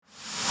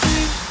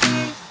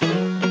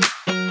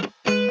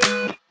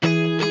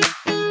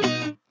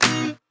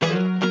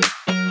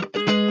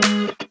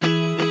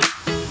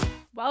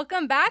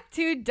Welcome back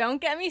to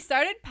Don't Get Me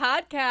Started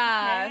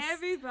podcast. Hey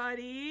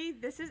everybody,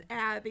 this is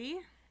Abby.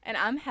 And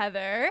I'm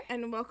Heather.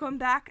 And welcome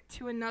back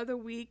to another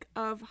week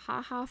of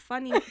Haha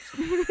Funny. I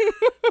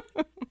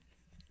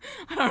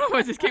don't know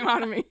what just came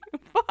out of me,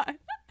 but...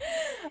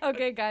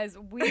 Okay, guys,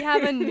 we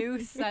have a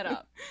new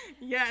setup.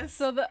 Yes.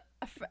 So the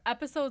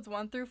episodes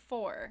 1 through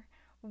 4,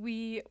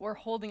 we were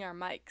holding our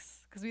mics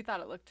because we thought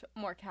it looked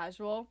more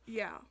casual.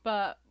 Yeah.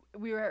 But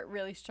we were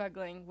really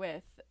struggling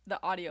with the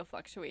audio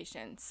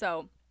fluctuation.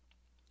 So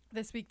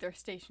this week they're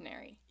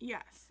stationary.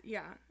 Yes,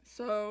 yeah.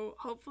 So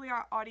hopefully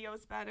our audio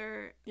is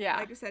better. Yeah.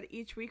 Like I said,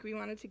 each week we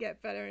wanted to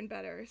get better and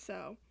better.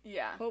 So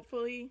Yeah.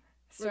 hopefully...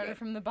 Started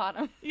from the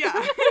bottom.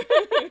 Yeah.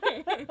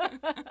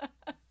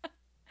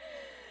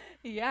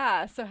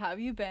 Yeah, so how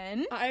have you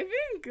been? I've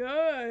been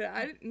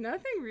good.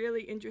 Nothing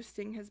really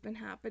interesting has been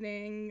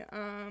happening.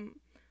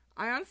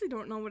 I honestly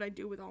don't know what I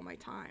do with all my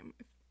time,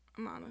 if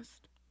I'm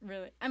honest.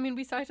 Really? I mean,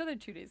 we saw each other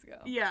 2 days ago.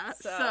 Yeah,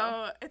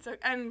 so it's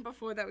and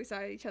before that we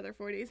saw each other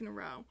 4 days in a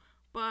row.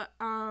 But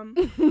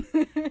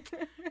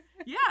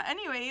yeah,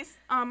 anyways,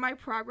 my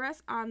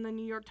progress on the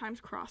New York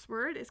Times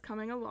crossword is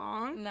coming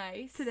along.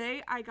 Nice.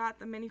 Today I got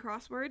the mini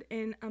crossword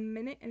in 1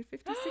 minute and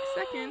 56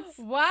 seconds.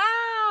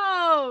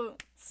 Wow!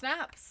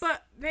 Snaps.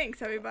 But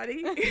thanks,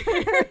 everybody.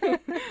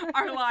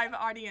 Our live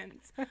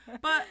audience.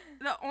 But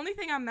the only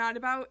thing I'm mad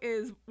about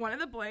is one of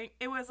the blank.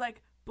 It was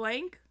like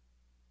blank.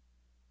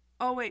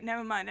 Oh, wait,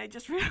 never mind. I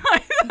just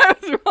realized I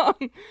was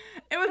wrong.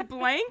 It was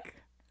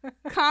blank,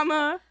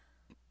 comma,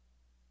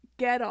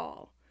 get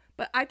all.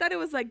 But I thought it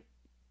was like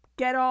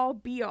get all,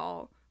 be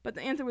all. But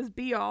the answer was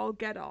be all,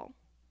 get all.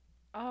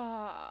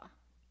 Ah,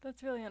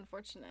 that's really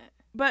unfortunate.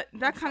 But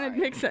that kind of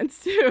makes sense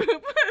too.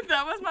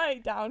 That was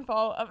my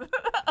downfall of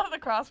the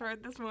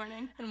crossword this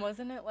morning. And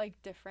wasn't it like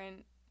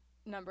different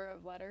number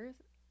of letters,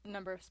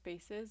 number of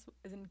spaces?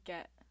 Isn't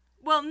get?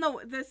 Well, no,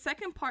 the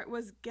second part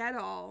was get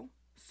all.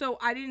 So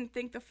I didn't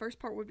think the first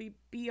part would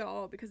be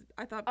all because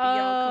I thought be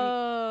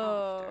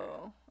all come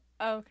after.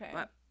 Okay.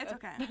 But it's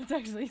okay. That's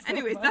actually so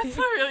Anyways, funny. that's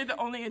really the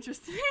only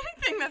interesting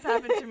thing that's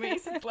happened to me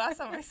since last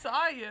time I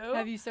saw you.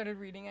 Have you started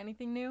reading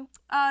anything new?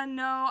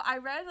 No, I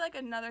read like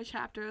another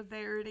chapter of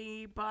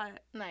Verity, but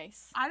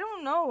Nice. I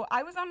don't know.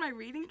 I was on my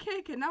reading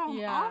kick and now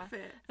I'm off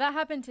it. That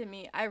happened to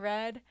me. I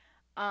read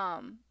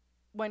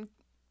when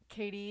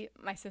Katie,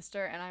 my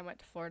sister, and I went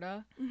to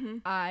Florida. Mm-hmm.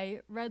 I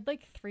read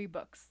like 3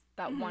 books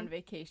that one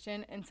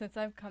vacation, and since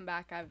I've come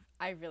back,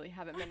 I really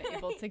haven't been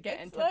able to get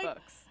into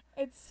books.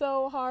 It's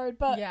so hard,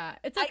 but yeah,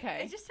 it's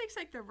okay. It just takes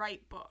like the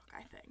right book,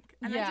 I think,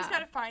 and I just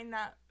gotta find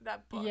that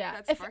book.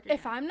 Yeah, that's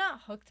if I'm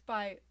not hooked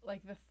by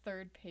like the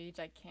 3rd page,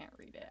 I can't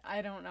read it.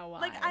 I don't know why.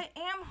 Like I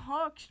am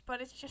hooked,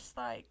 but it's just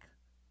like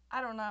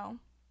I don't know.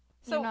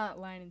 So you're not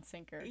line and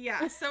sinker.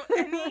 Yeah. So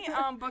any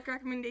book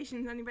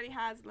recommendations anybody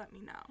has, let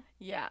me know.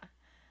 Yeah.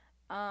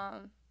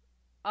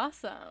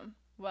 Awesome.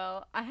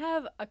 Well, I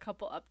have a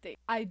couple updates.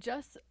 I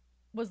just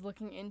was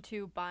looking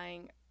into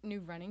buying new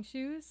running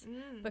shoes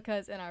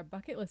because in our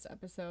bucket list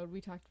episode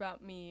we talked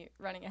about me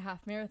running a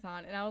half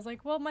marathon, and I was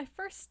like, well, my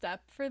first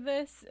step for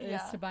this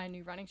is to buy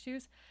new running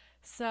shoes.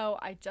 So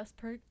I just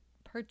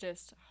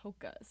purchased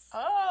Hoka's.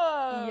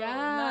 Oh, yeah,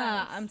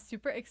 nice. I'm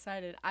super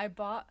excited. I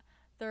bought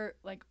their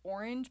like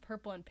orange,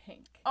 purple, and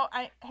pink. Oh,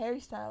 Harry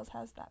Styles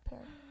has that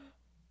pair.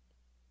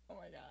 Oh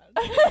my god.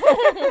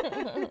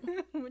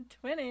 We're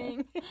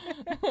twinning.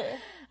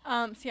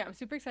 So yeah, I'm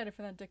super excited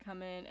for them to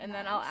come in, and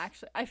then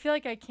I feel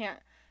like I can't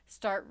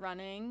start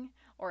running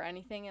or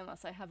anything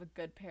unless I have a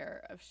good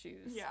pair of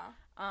shoes. Yeah.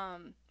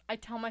 I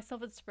tell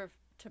myself it's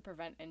to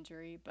prevent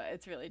injury, but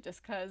it's really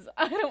just because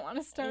I don't want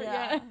to start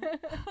yet.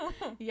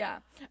 Yeah.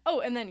 Oh,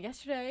 and then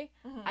yesterday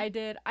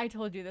I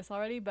told you this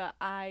already, but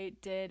I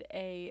did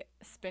a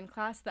spin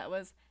class that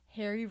was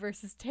Harry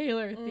versus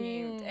Taylor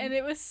themed, and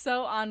it was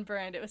so on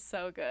brand. It was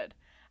so good.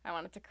 I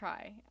wanted to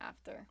cry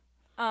after.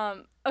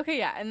 Okay,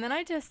 yeah, and then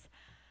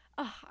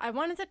I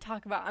wanted to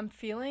talk about,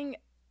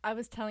 I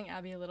was telling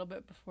Abby a little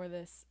bit before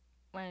this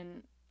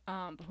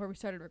before we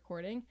started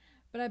recording,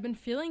 but I've been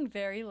feeling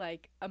very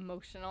like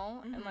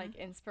emotional and like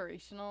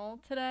inspirational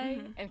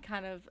today and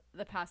kind of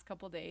the past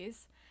couple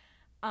days.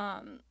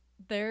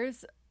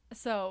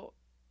 So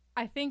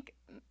I think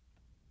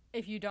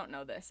if you don't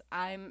know this,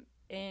 I'm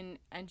in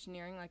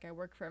engineering, like I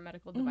work for a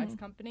medical device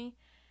company,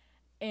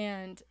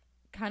 and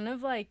kind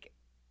of like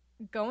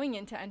going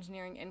into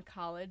engineering in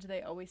college,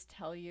 they always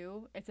tell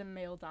you it's a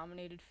male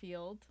dominated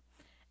field,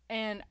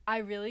 and I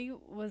really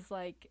was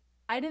like,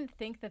 I didn't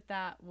think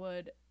that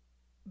would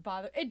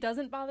it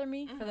doesn't bother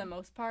me for the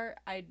most part.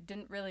 I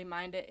didn't really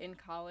mind it in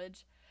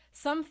college.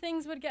 Some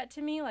things would get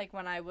to me, like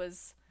when I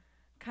was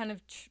kind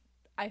of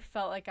I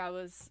felt like I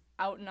was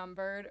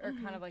outnumbered or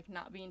kind of like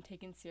not being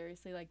taken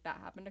seriously, like that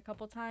happened a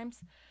couple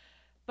times.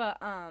 But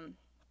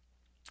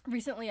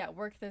recently at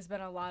work, there's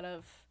been a lot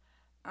of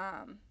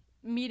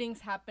meetings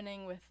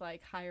happening with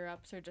like higher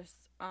ups, or just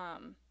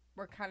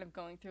we're kind of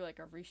going through like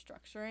a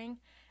restructuring.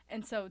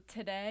 And so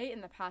today,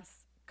 in the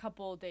past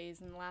couple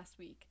days and last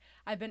week,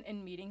 I've been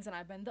in meetings and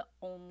I've been the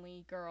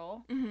only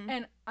girl,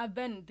 and I've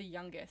been the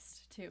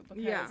youngest too,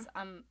 because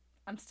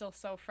I'm still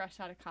so fresh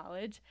out of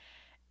college.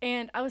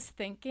 And I was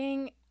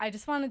thinking, I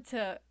just wanted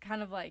to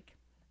kind of like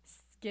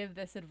give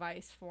this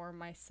advice for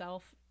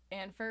myself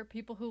and for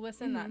people who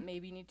listen that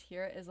maybe need to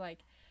hear it, is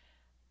like,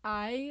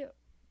 I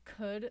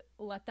could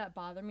let that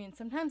bother me, and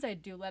sometimes I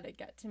do let it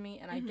get to me,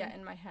 and I get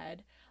in my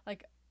head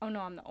like, oh no,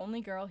 I'm the only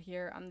girl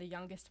here, I'm the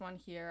youngest one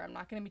here, I'm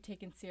not going to be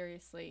taken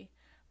seriously,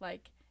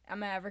 like,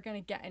 am I ever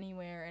going to get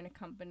anywhere in a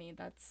company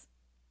that's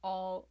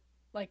all,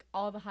 like,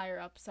 all the higher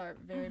ups are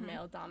very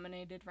male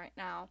dominated right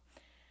now.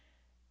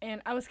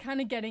 And I was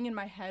kind of getting in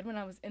my head when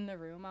I was in the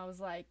room. I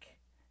was like,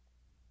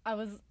 I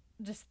was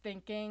just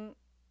thinking,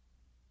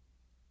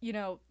 you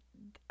know,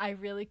 I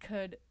really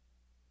could,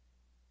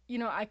 you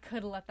know, I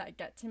could let that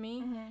get to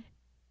me.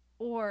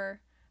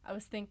 Or I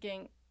was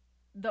thinking,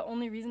 the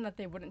only reason that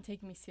they wouldn't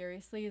take me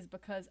seriously is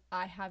because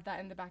I have that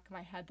in the back of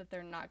my head that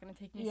they're not going to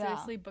take me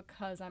seriously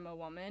because I'm a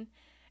woman.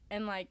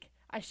 And, like,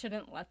 I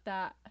shouldn't let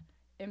that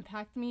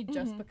impact me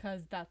just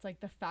because that's,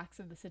 like, the facts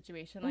of the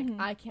situation. Like,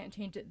 I can't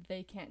change it.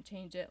 They can't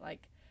change it.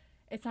 Like,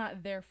 it's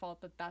not their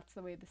fault that that's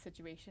the way the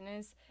situation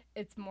is.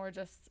 It's more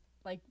just,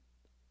 like,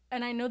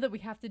 and I know that we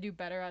have to do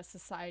better as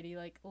society,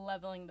 like,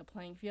 leveling the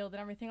playing field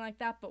and everything like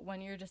that. But when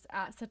you're just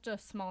at such a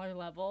smaller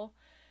level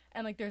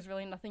and, like, there's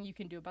really nothing you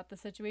can do about the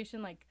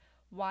situation, like,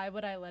 why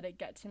would I let it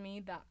get to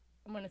me that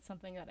when it's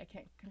something that I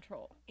can't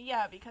control?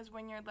 Yeah, because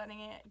when you're letting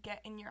it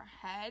get in your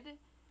head,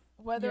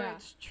 whether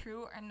it's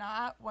true or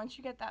not, once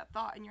you get that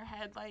thought in your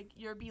head, like,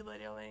 you're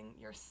belittling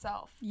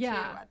yourself too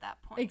at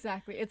that point.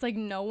 Exactly. It's like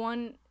no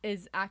one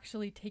is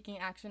actually taking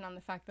action on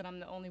the fact that I'm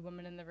the only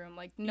woman in the room.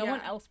 Like, no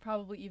one else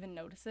probably even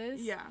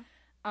notices. Yeah.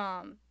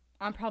 I'm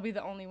probably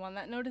the only one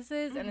that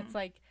notices, and it's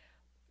like,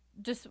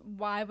 just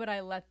why would I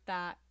let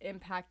that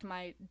impact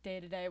my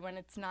day-to-day when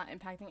it's not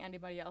impacting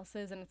anybody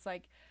else's? And it's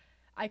like,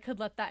 I could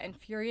let that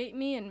infuriate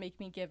me and make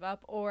me give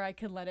up, or I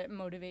could let it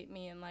motivate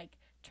me and, like,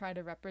 try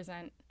to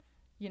represent,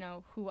 you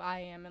know, who I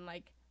am and,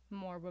 like,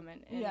 more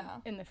women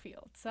in the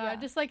field. So I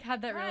just, like,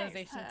 had that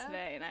realization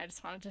today, and I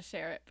just wanted to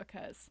share it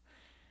because,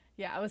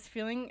 I was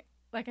feeling,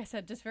 like I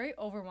said, just very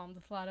overwhelmed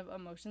with a lot of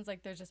emotions.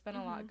 Like, there's just been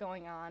a lot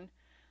going on,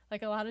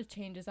 like, a lot of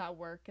changes at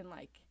work and,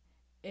 like,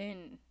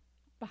 in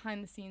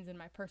behind the scenes in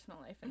my personal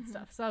life and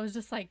stuff. So I was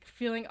just, like,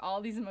 feeling all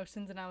these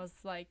emotions, and I was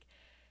like,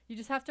 you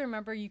just have to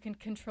remember you can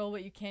control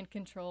what you can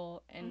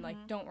control, and like,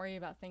 don't worry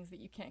about things that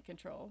you can't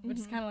control, which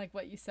is kind of like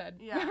what you said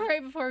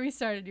right before we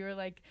started. You were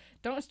like,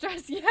 don't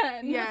stress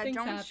yet.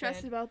 Don't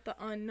stress about the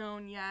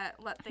unknown yet.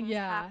 Let things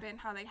happen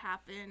how they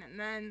happen, and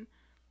then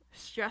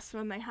stress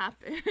when they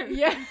happen.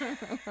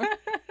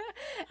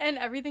 And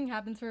everything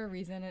happens for a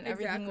reason, and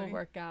everything will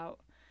work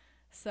out.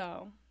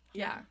 So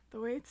the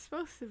way it's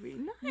supposed to be.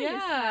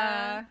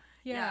 Nice.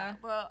 Yeah.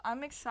 Well,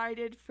 I'm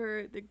excited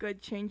for the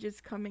good changes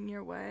coming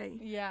your way.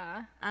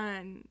 Yeah.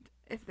 And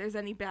if there's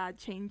any bad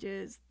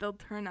changes, they'll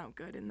turn out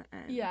good in the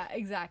end. Yeah,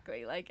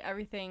 exactly. Like,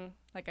 everything,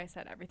 like I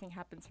said, everything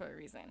happens for a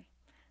reason.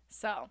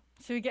 So,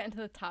 should we get into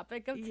the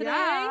topic of today?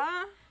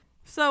 Yeah.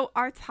 So,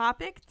 our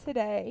topic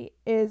today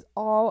is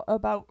all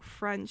about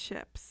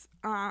friendships.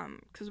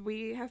 Because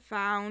we have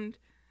found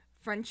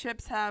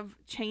friendships have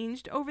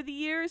changed over the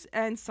years,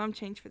 and some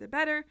change for the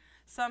better,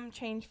 some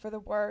change for the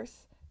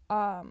worse.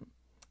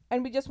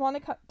 And we just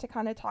want to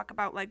kind of talk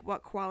about, like,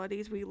 what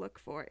qualities we look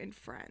for in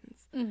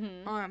friends.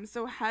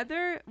 So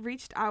Heather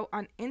reached out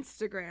on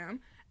Instagram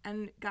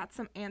and got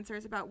some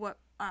answers about what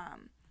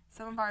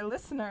some of our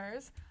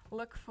listeners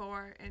look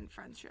for in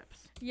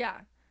friendships. Yeah.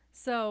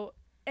 So,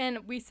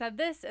 and we said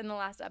this in the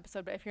last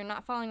episode, but if you're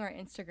not following our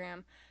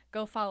Instagram,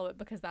 go follow it,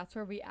 because that's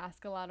where we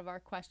ask a lot of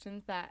our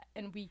questions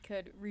and we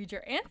could read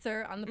your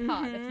answer on the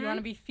pod if you want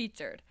to be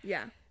featured.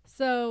 Yeah.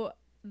 So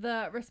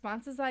the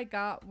responses I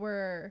got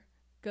were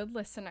good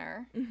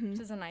listener, which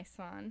is a nice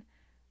one.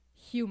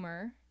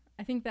 Humor.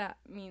 I think that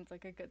means,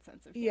 like, a good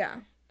sense of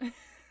humor. Yeah.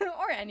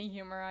 Or any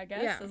humor, I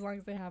guess, as long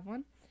as they have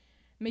one.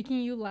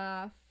 Making you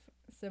laugh.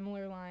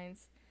 Similar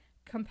lines.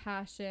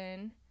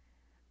 Compassion.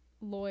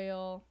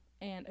 Loyal.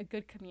 And a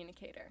good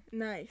communicator.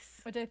 Nice.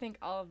 Which I think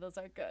all of those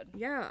are good.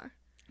 Yeah.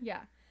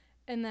 Yeah.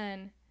 And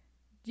then,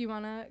 do you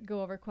want to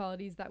go over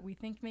qualities that we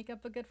think make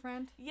up a good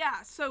friend?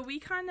 Yeah. So we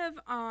kind of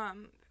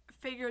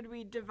figured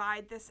we'd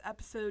divide this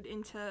episode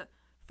into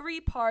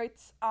 3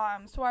 parts.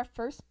 So our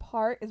first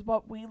part is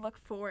what we look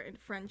for in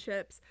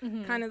friendships,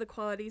 kind of the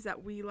qualities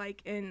that we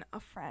like in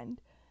a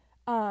friend.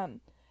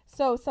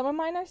 So some of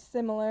mine are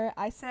similar.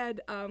 I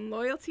said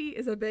loyalty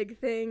is a big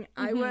thing.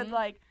 I would,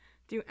 like,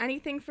 do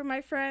anything for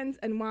my friends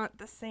and want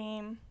the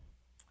same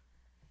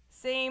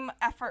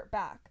effort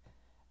back.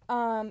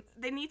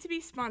 They need to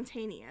be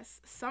spontaneous.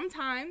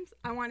 Sometimes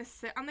I want to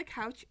sit on the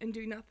couch and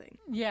do nothing.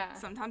 Yeah.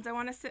 Sometimes I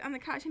want to sit on the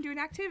couch and do an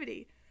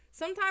activity.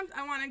 Sometimes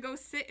I want to go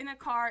sit in a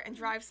car and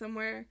drive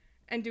somewhere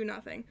and do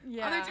nothing.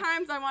 Yeah. Other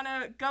times I want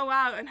to go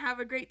out and have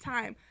a great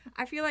time.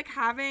 I feel like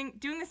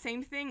doing the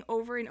same thing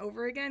over and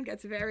over again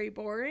gets very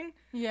boring.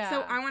 Yeah.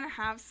 So I want to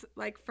have,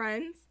 like,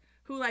 friends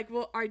who, like,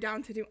 are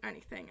down to do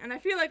anything. And I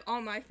feel like all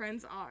my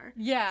friends are.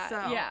 Yeah.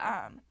 So,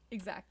 yeah.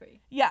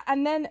 Exactly. Yeah,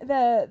 and then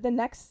the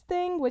next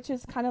thing, which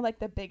is kind of like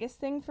the biggest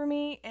thing for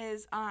me,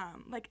 is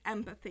like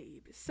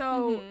empathy.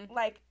 So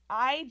like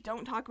I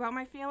don't talk about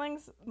my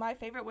feelings. My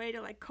favorite way to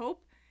like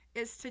cope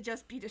is to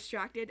just be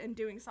distracted and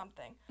doing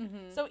something.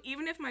 So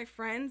even if my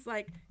friends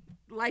like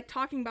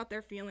talking about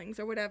their feelings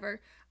or whatever,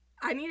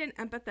 I need an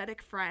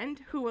empathetic friend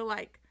who will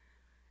like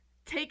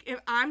take, if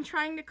I'm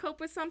trying to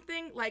cope with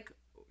something, like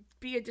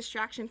be a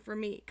distraction for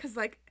me, because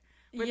like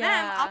with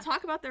them, I'll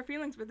talk about their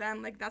feelings with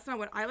them. Like, that's not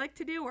what I like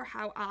to do or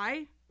how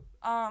I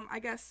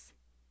guess,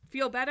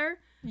 feel better.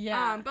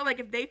 Yeah. But, like,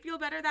 if they feel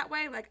better that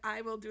way, like,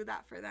 I will do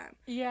that for them.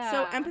 Yeah.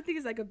 So, empathy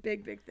is, like, a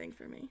big, big thing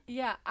for me.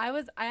 Yeah,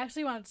 I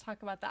actually wanted to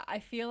talk about that. I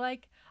feel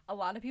like a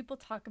lot of people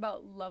talk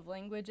about love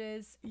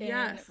languages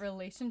in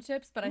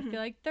relationships, but I feel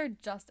like they're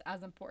just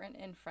as important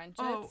in friendships.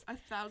 Oh,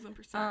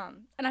 1,000%.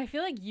 And I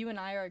feel like you and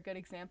I are a good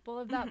example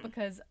of that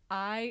because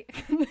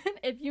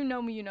if you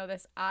know me, you know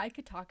this, I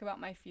could talk about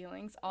my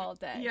feelings all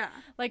day. Yeah.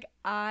 Like,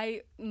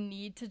 I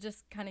need to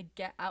just kind of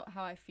get out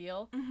how I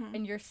feel,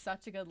 and you're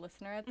such a good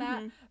listener at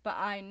that, but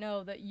I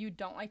know that you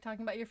don't like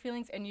talking about your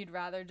feelings, and you'd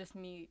rather just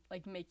me,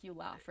 like, make you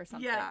laugh or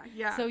something.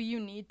 Yeah. So you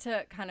need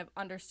to kind of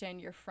understand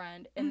your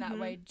friend in that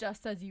way,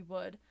 just as you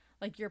would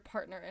like your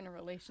partner in a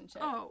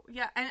relationship. Oh,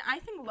 yeah. And I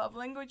think love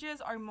languages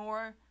are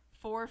more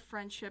for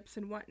friendships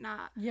and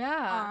whatnot.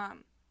 Yeah.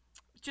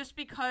 Just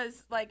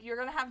because like you're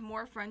gonna have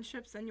more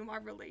friendships than you are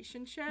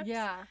relationships.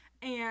 Yeah.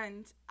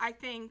 And I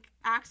think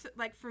acts,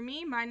 like for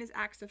me, mine is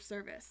acts of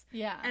service.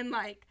 Yeah. And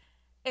like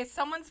if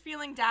someone's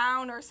feeling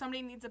down or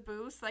somebody needs a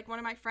boost, like one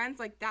of my friends,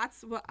 like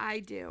that's what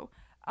I do.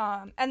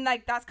 And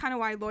like that's kind of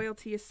why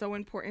loyalty is so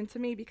important to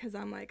me, because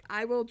I'm like,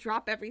 I will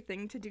drop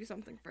everything to do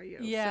something for you.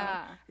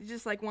 Yeah. So I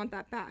just like want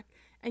that back.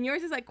 And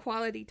yours is like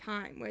quality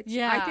time, which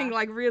Yeah. I think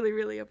like really,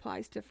 really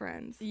applies to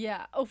friends.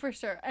 Yeah. Oh, for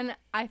sure. And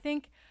I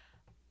think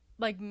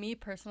like me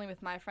personally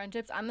with my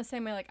friendships, I'm the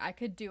same way. Like I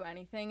could do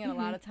anything, and a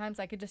lot of times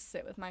I could just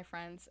sit with my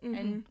friends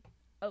and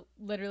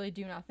literally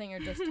do nothing or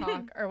just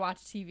talk or watch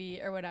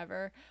TV or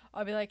whatever.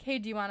 I'll be like, hey,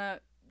 do you want to,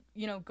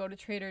 go to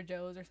Trader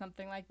Joe's or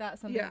something like that?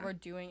 Something we're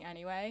doing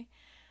anyway.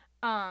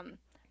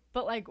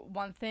 But like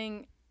one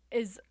thing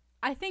is,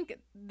 I think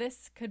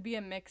this could be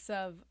a mix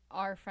of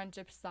our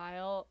friendship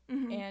style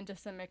and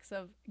just a mix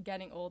of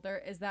getting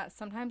older, is that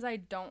sometimes I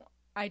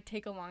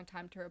take a long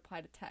time to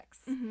reply to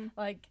texts.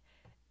 Like,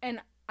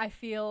 and I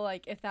feel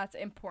like if that's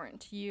important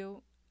to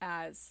you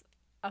as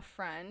a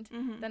friend,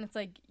 then it's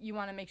like you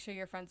want to make sure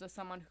you're friends with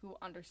someone who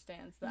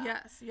understands that.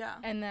 Yes, yeah.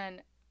 And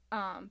then,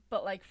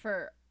 but like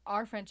for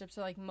our friendships,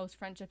 or like most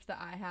friendships that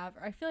I have,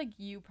 or I feel like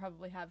you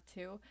probably have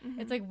too,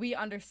 it's like we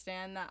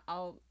understand that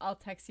I'll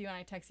text you and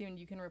I text you and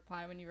you can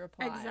reply when you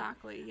reply.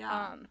 Exactly,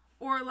 yeah.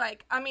 Or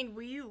like, I mean,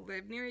 we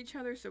live near each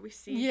other, so we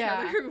see each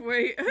other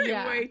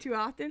Yeah. way too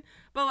often.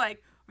 But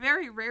like,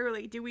 very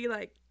rarely do we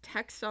like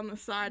text on the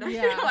side. I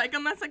feel like,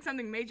 unless like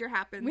something major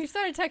happens. We've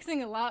started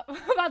texting a lot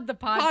about the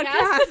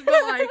podcast,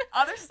 but like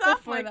other stuff,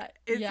 before like that,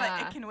 it's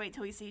like it can wait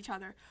till we see each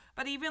other.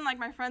 But even like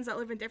my friends that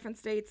live in different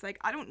states, like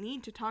I don't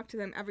need to talk to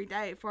them every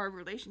day for our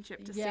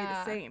relationship to stay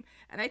the same.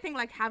 And I think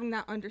like having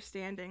that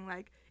understanding,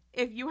 like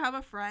if you have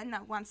a friend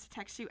that wants to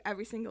text you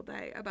every single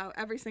day about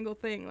every single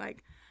thing,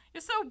 like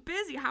you're so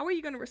busy, how are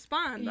you going to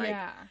respond? Like,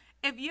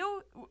 if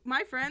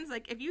my friends,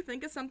 like, if you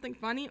think of something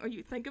funny or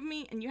you think of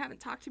me and you haven't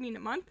talked to me in a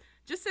month,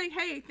 just say,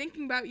 hey,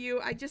 thinking about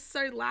you, I just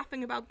started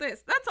laughing about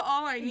this. That's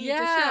all I need to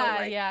show.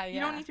 Like, you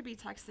don't need to be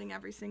texting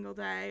every single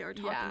day or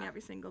talking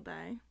every single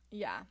day.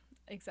 Yeah,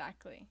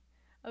 exactly.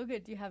 Oh,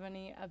 good. Do you have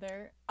any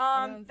other?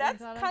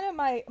 That's kind of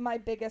my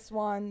biggest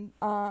one.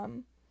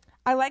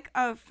 I like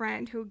a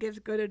friend who gives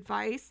good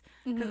advice,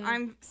 because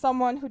I'm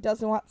someone who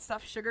doesn't want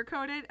stuff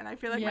sugar-coated, and I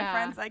feel like my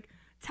friends, like,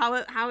 tell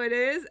it how it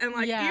is, and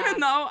like even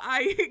though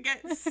I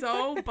get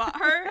so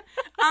butthurt,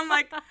 I'm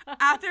like,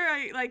 after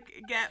I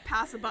like get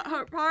past the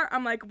butthurt part,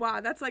 I'm like,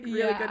 wow, that's like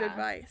really good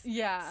advice.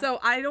 Yeah. So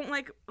I don't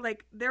like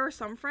there are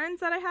some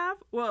friends that I have,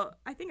 well,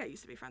 I think I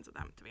used to be friends with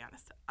them, to be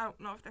honest. I don't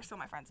know if they're still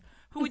my friends,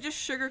 who would just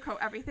sugarcoat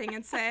everything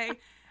and say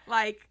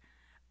like,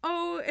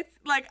 oh, it's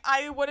like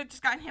I would have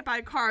just gotten hit by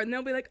a car, and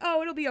they'll be like,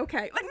 oh, it'll be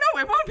okay. Like, no,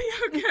 it won't be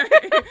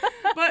okay.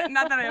 But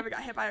not that I ever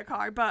got hit by a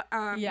car. But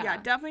yeah,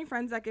 definitely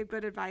friends that give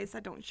good advice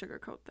that don't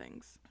sugarcoat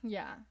things.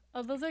 Yeah.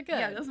 Oh, those are good.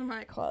 Yeah, those are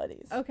my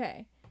qualities.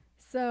 Okay.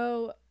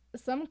 So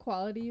some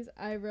qualities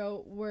I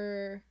wrote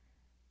were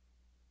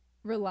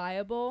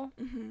reliable.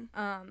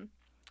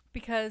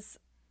 Because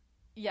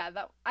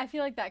that I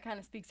feel like that kind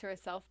of speaks for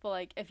itself. But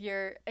like if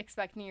you're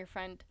expecting your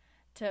friend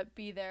to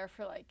be there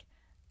for like,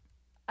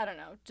 I don't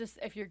know, just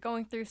if you're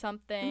going through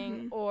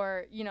something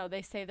or,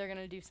 they say they're going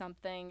to do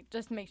something,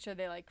 just make sure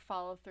they, like,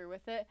 follow through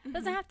with it.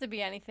 Doesn't have to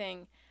be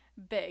anything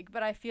big,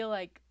 but I feel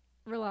like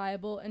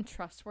reliable and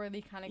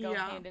trustworthy kind of go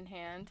hand in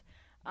hand.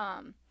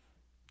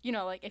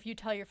 Like, if you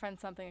tell your friend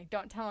something, like,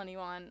 don't tell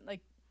anyone.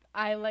 Like,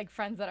 I like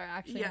friends that are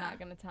actually not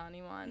going to tell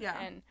anyone. Yeah.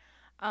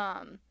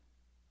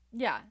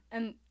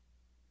 And,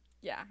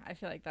 I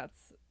feel like that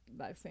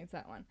explains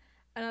that one.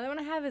 Another one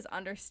I have is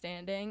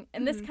understanding.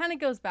 And this kind of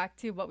goes back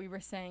to what we were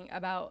saying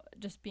about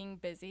just being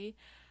busy.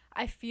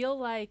 I feel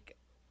like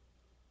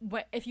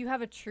if you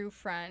have a true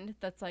friend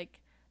that's like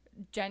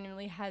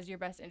genuinely has your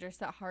best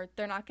interest at heart,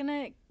 they're not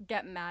gonna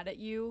get mad at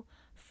you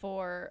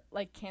for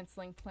like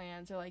canceling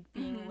plans or like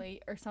being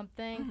late or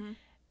something.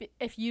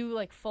 If you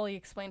like fully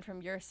explain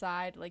from your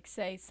side, like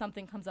say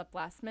something comes up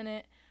last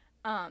minute,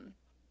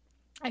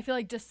 I feel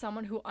like just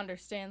someone who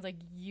understands like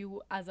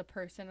you as a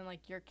person and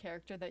like your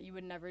character, that you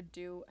would never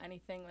do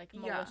anything like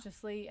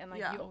maliciously and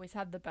like you always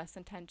have the best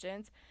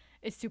intentions,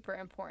 is super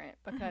important.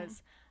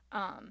 Because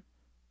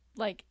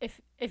like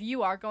if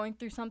you are going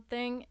through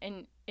something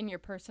in your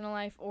personal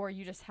life, or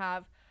you just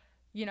have,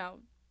 you know,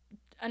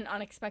 an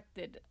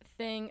unexpected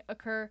thing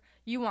occur,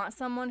 you want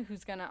someone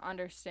who's gonna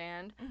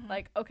understand.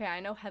 Like, okay, I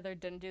know Heather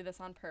didn't do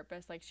this on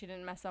purpose, like she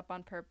didn't mess up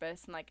on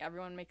purpose, and like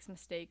everyone makes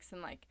mistakes,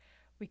 and like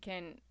we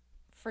can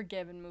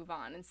forgive and move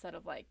on instead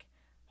of like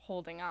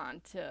holding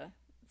on to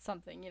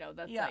something, you know,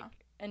 that's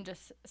like, and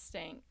just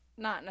staying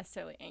not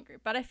necessarily angry.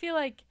 But I feel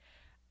like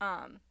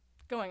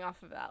going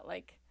off of that,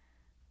 like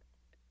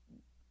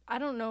I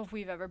don't know if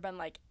we've ever been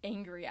like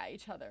angry at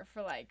each other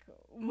for like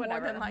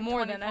whatever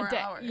more than a day.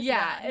 Hours.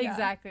 Yeah,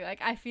 exactly.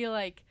 Like I feel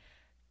like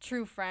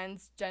true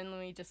friends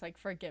genuinely just like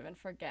forgive and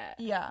forget.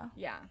 Yeah.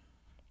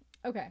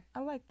 Okay. I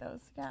like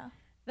those. Yeah.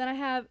 Then I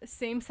have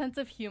same sense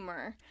of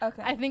humor.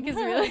 Okay. I think is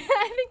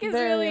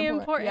really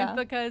important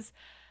because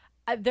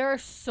there are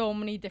so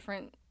many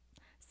different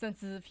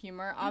senses of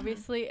humor,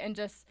 obviously, and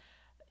just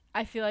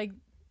I feel like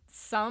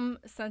some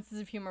senses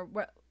of humor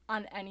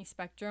on any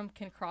spectrum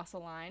can cross a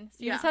line.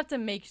 So you just have to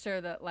make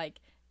sure that like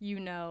you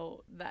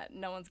know that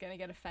no one's gonna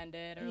get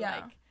offended, or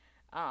like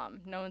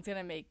no one's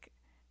gonna make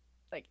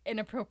like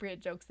inappropriate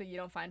jokes that you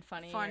don't find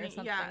funny or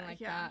something like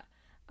that.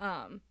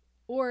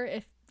 Or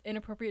if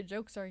inappropriate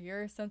jokes are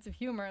your sense of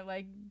humor,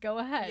 like go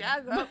ahead. Yeah,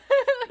 go.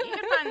 You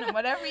can find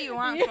whatever you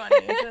want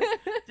funny.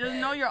 Just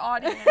know your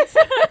audience.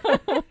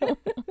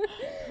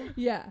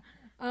 Yeah.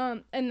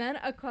 And then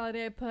a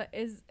quality I put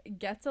is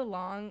gets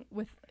along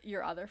with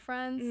your other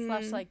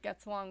friends / like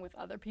gets along with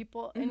other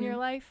people in your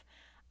life.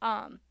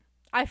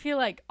 I feel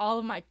like all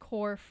of my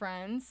core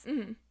friends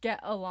get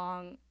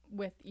along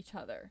with each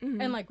other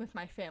and like with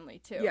my family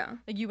too. Yeah.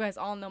 Like you guys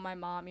all know my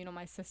mom, you know,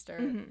 my sister,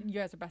 you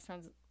guys are best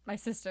friends. My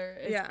sister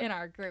is in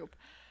our group.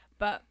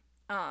 But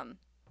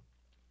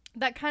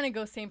that kind of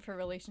goes same for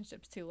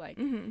relationships too. Like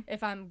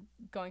if I'm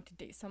going to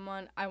date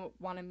someone, I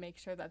want to make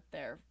sure that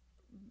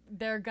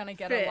they're gonna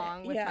get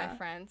along with my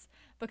friends,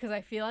 because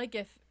I feel like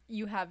if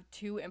you have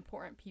two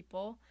important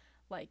people,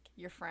 like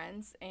your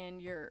friends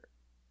and your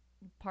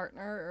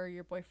partner or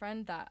your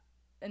boyfriend,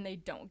 and they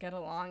don't get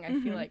along, I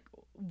feel like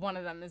one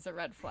of them is a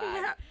red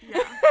flag.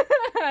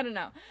 I don't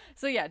know.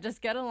 So yeah,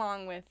 just get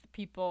along with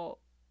people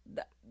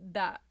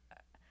that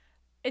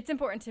it's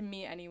important to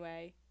me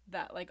anyway,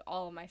 that like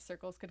all of my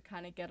circles could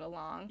kind of get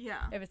along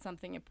if it's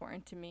something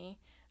important to me.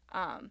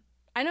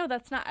 I know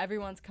that's not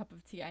everyone's cup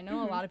of tea. I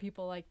know a lot of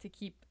people like to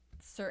keep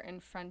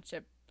certain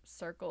friendship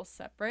circles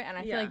separate, and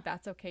I feel like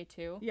that's okay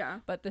too.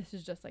 Yeah. But this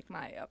is just like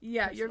my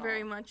personal. You're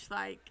very much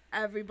like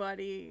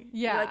everybody.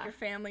 Yeah. Like your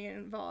family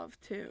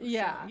involved too.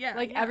 Yeah. So,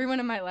 like everyone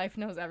in my life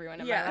knows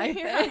everyone in my life.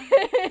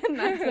 And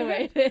that's the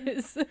way it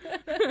is.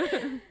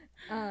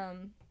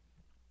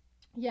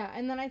 Yeah,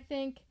 and then I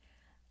think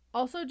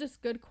also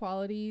just good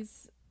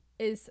qualities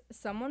is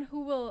someone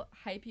who will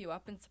hype you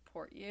up and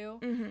support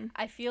you.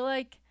 I feel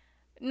like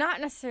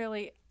not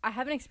necessarily, I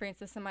haven't experienced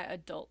this in my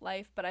adult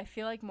life, but I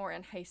feel like more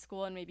in high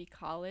school and maybe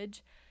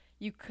college,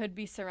 you could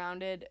be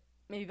surrounded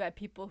maybe by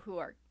people who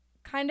are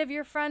kind of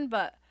your friend,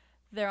 but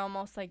they're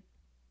almost like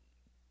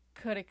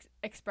could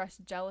express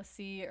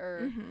jealousy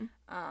or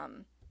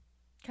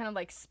kind of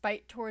like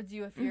spite towards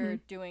you if you're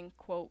doing,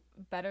 quote,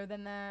 better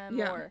than them,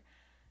 or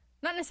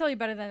not necessarily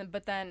better than them,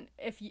 but then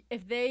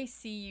if they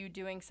see you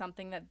doing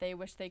something that they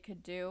wish they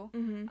could do,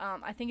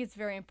 I think it's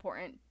very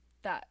important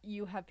that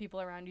you have people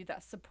around you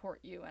that support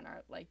you and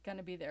are like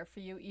gonna be there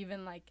for you,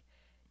 even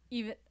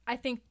I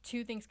think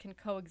two things can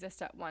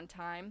coexist at one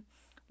time,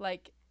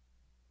 like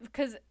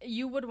because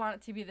you would want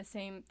it to be the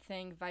same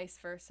thing vice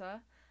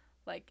versa.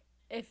 Like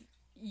if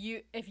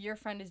your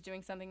friend is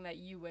doing something that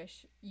you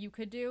wish you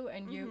could do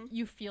and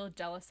you feel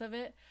jealous of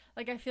it,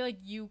 like I feel like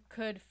you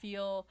could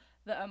feel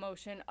the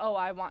emotion, oh,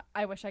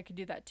 I wish I could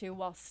do that too,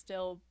 while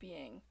still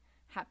being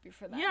happy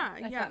for them.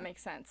 If that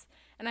makes sense.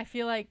 And I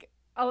feel like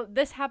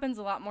this happens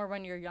a lot more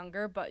when you're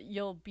younger, but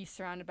you'll be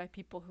surrounded by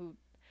people who,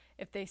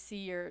 if they see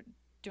you're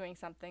doing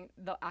something,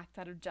 they'll act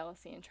out of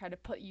jealousy and try to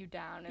put you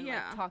down and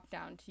like talk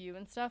down to you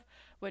and stuff,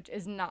 which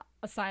is not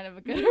a sign of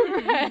a good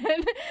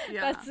friend.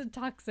 That's a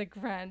toxic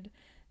friend.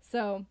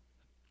 So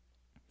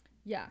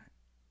yeah,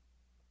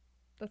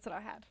 that's what I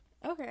had.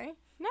 Okay,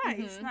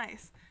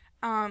 nice.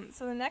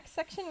 So the next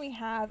section we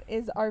have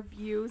is our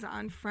views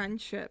on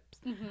friendships,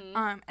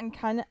 and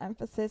kind of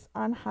emphasis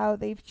on how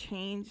they've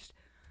changed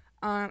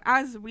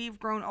as we've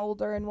grown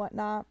older and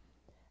whatnot.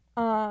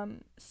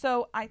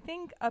 So I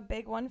think a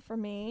big one for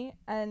me,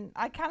 and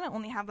I kind of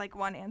only have like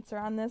one answer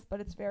on this, but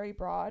it's very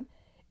broad,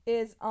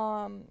 is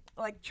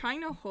like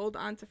trying to hold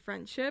on to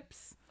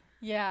friendships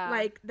Yeah.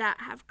 like that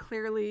have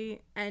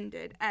clearly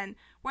ended, and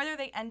whether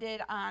they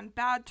ended on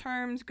bad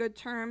terms, good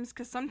terms,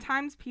 because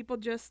sometimes people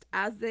just,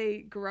 as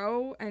they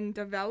grow and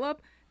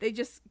develop, they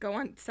just go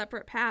on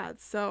separate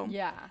paths. So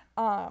yeah.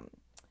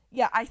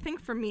 yeah, I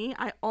think for me,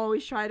 I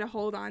always try to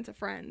hold on to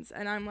friends,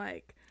 and I'm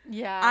like,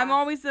 Yeah. I'm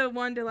always the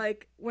one to,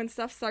 like, when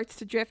stuff starts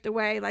to drift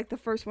away, like the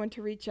first one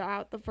to reach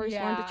out, the first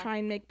one to Yeah. try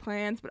and make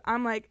plans, but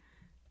I'm like,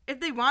 if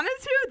they wanted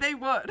to, they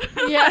would.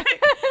 Yeah.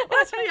 Like,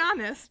 let's be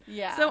honest.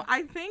 Yeah. So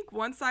I think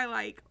once I,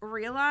 like,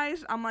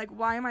 realized, I'm like,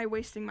 why am I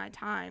wasting my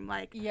time?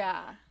 Like,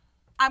 yeah.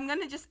 I'm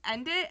gonna just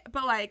end it,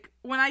 but, like,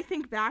 when I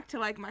think back to,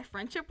 like, my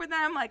friendship with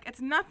them, like,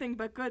 it's nothing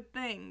but good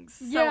things.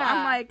 So Yeah,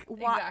 I'm like,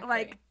 why? exactly.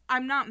 Like,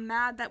 I'm not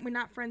mad that we're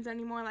not friends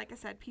anymore. Like I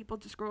said, people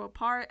just grow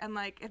apart, and,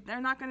 like, if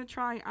they're not gonna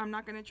try, I'm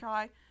not gonna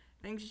try.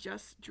 Things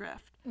just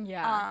drift.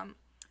 Yeah.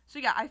 So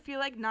yeah, I feel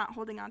like not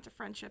holding on to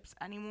friendships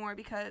anymore,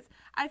 because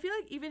I feel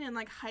like even in,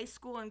 like, high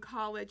school and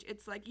college,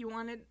 it's like you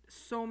wanted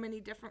so many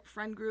different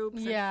friend groups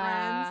and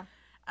friends.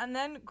 And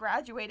then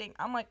graduating,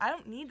 I'm like, I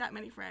don't need that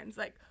many friends.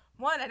 Like,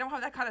 one, I don't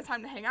have that kind of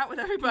time to hang out with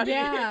everybody.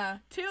 Yeah.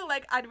 Two,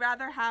 like, I'd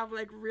rather have,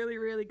 like, really,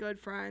 really good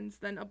friends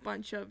than a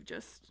bunch of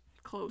just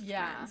close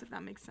friends, if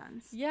that makes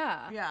sense.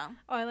 Yeah. Yeah.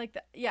 Oh, I like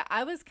that. Yeah,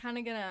 I was kind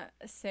of gonna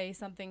say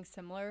something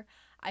similar.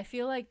 I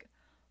feel like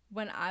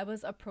when I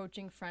was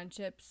approaching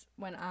friendships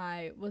when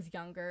I was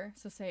younger,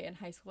 so say in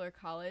high school or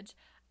college,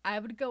 I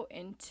would go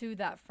into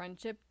that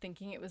friendship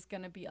thinking it was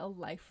gonna be a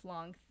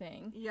lifelong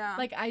thing. Yeah.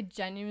 Like, I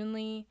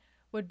genuinely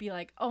would be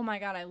like, oh my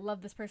God, I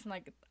love this person.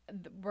 Like,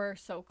 we're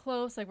so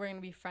close. Like, we're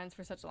gonna be friends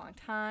for such a long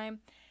time.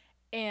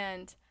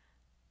 And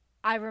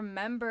I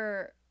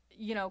remember,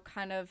 you know,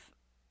 kind of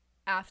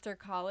after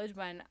college,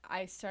 when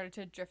I started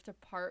to drift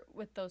apart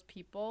with those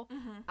people,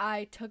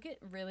 I took it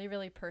really,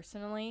 really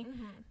personally.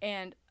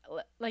 And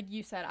like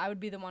you said, I would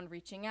be the one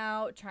reaching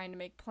out, trying to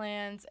make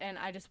plans, and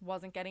I just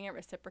wasn't getting it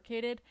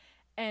reciprocated.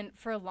 And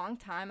for a long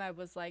time, I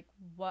was like,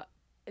 what,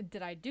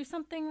 did I do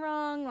something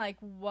wrong? Like,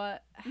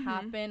 what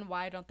happened?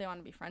 Why don't they want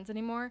to be friends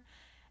anymore?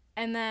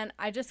 And then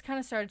I just kind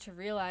of started to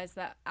realize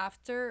that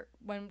after,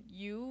 when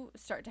you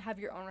start to have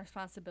your own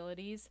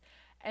responsibilities,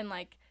 and,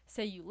 like,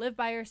 say you live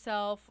by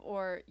yourself,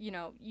 or, you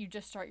know, you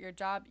just start your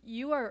job,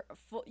 you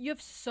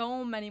have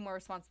so many more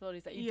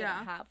responsibilities that you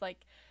didn't have,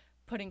 like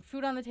putting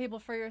food on the table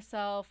for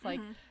yourself,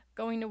 like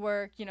going to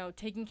work, you know,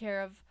 taking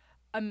care of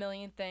a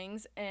million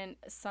things. And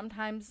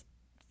sometimes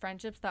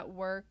friendships that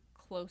were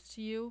close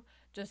to you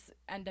just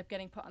end up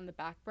getting put on the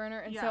back burner.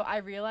 And so I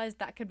realized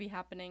that could be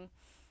happening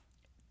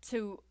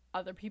to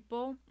other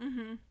people.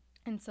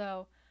 And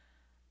so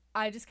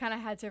I just kind of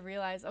had to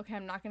realize, okay,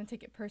 I'm not going to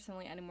take it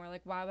personally anymore.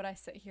 Like, why would I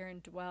sit here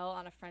and dwell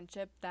on a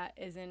friendship that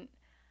isn't,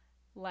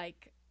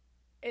 like,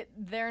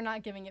 they're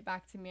not giving it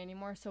back to me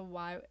anymore. So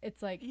why?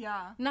 It's like,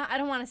 I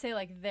don't want to say,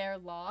 like, their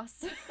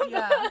loss.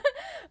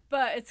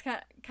 But it's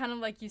kind of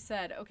like you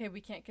said, okay,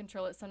 we can't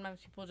control it. Sometimes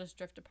people just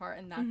drift apart,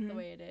 and that's the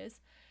way it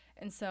is.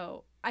 And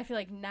so I feel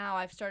like now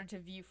I've started to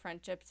view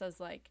friendships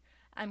as, like,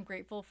 I'm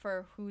grateful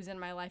for who's in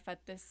my life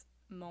at this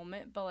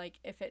moment, but, like,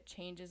 if it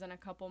changes in a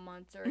couple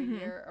months or a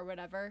year or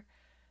whatever,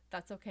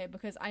 that's okay,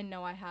 because I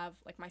know I have,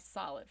 like, my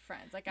solid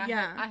friends. Like, I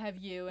have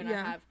you, and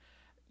I have,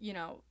 you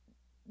know,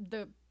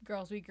 the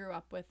girls we grew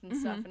up with and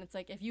stuff. And it's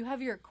like, if you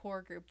have your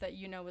core group that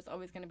you know is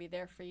always going to be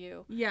there for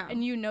you,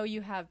 and you know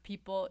you have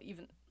people,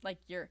 even like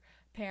your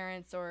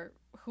parents or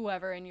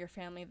whoever in your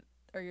family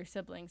or your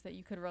siblings, that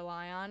you could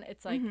rely on,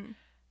 it's like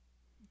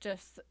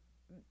just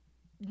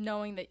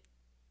knowing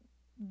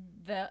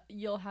that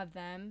you'll have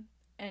them,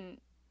 and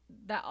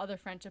that other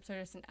friendships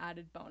are just an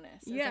added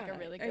bonus. It's like a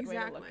really good way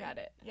to look at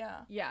it.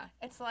 Yeah.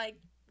 It's like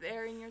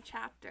they're in your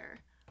chapter.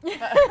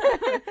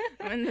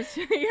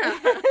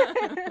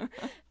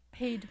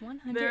 Page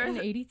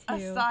 182.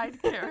 A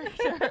side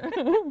character.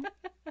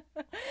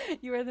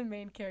 You are the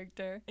main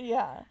character.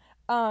 Yeah.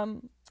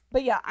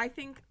 But yeah, I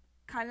think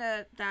kind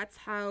of that's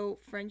how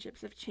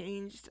friendships have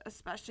changed,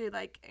 especially,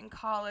 like, in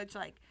college.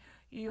 Like,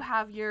 you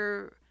have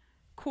your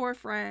core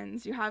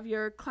friends, you have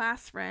your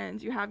class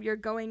friends, you have your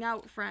going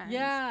out friends.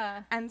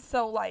 Yeah. And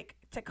so, like,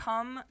 to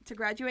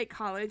graduate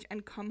college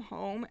and come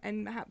home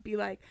and be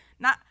like,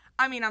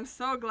 I'm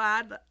so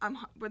glad that I'm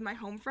with my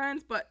home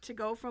friends, but to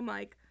go from,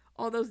 like,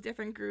 all those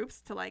different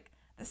groups to, like,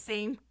 the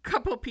same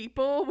couple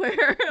people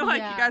where,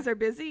 like, you guys are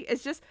busy,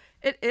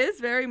 it is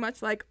very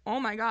much like, oh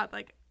my God,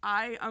 like,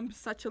 I am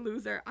such a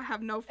loser. I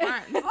have no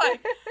friends.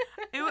 Like,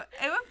 it would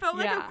feel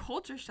like a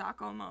culture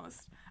shock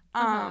almost.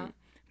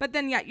 But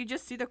then, you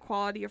just see the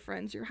quality of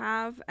friends you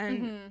have,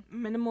 and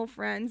minimal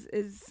friends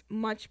is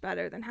much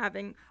better than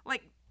having,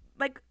 like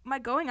my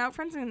going out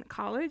friends in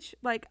college.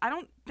 Like, I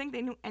don't think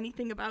they knew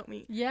anything about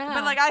me. Yeah.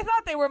 But, like, I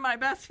thought they were my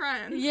best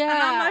friends. Yeah.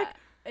 And I'm like,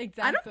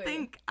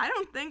 exactly. I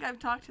don't think I've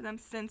talked to them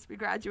since we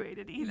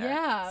graduated either.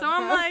 Yeah. So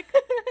I'm like,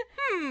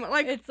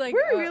 like, it's like,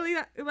 we're really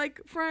like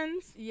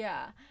friends.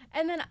 Yeah.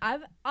 And then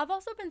I've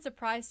also been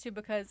surprised too,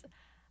 because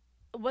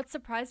what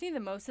surprised me the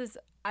most is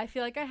I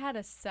feel like I had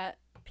a set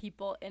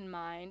people in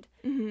mind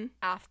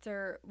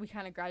after we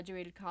kind of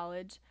graduated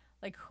college.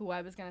 like who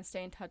I was going to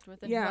stay in touch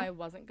with and Yeah. who I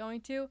wasn't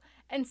going to.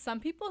 And some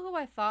people who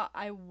I thought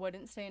I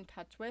wouldn't stay in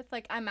touch with,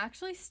 like I'm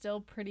actually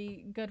still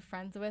pretty good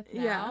friends with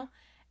now.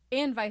 Yeah.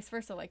 And vice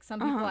versa. Like some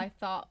people Uh-huh. I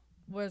thought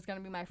was going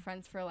to be my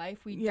friends for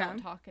life, we Yeah. don't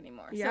talk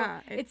anymore. Yeah,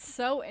 So it's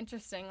so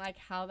interesting like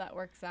how that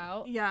works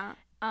out. Yeah.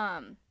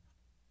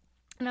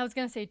 And I was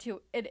going to say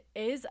too, it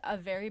is a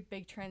very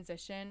big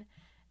transition,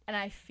 and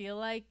I feel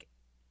like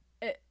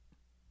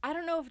I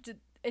don't know if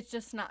it's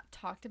just not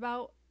talked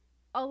about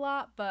a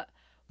lot, but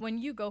when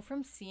you go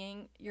from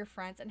seeing your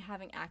friends and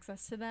having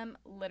access to them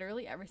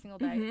literally every single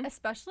day, Mhm.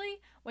 especially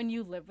when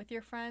you live with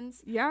your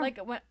friends. Yeah. Like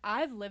when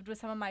I've lived with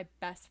some of my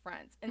best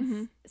friends and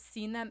Mhm.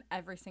 seen them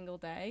every single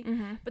day.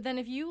 Mhm. But then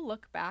if you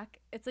look back,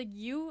 it's like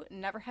you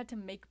never had to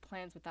make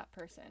plans with that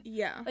person.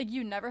 Yeah. Like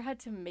you never had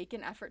to make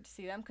an effort to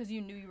see them because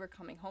you knew you were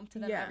coming home to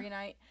them Yeah. every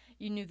night.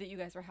 You knew that you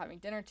guys were having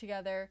dinner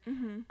together.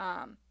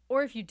 Mhm.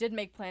 Or if you did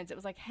make plans, it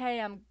was like,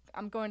 hey,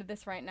 I'm going to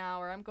this right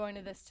now, or I'm going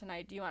to this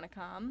tonight. Do you want to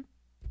come?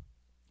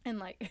 And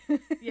like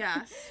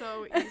Yeah,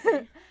 so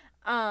easy.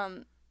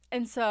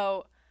 And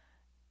so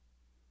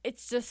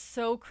it's just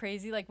so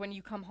crazy, like when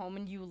you come home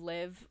and you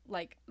live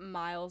like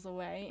miles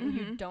away and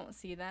you Mhm. don't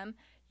see them,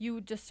 you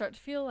just start to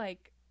feel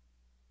like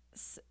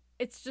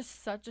it's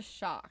just such a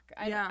shock.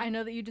 Yeah. I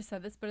know that you just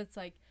said this, but it's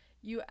like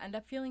you end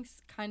up feeling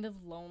kind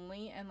of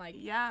lonely and like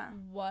Yeah.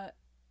 what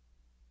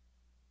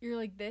you're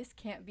like, this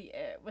can't be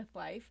it with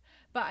life.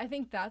 But I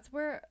think that's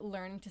where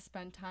learning to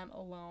spend time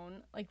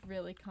alone like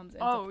really comes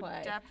into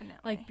play. Definitely.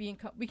 Like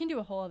we can do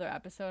a whole other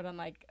episode on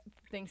like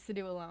things to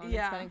do alone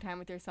Yeah. and spending time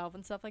with yourself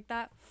and stuff like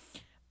that.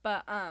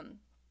 But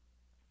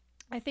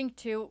I think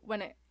too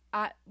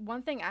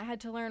one thing I had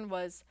to learn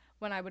was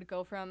when I would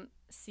go from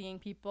seeing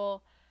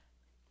people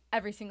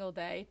every single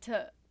day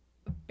to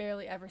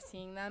barely ever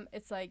seeing them,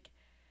 it's like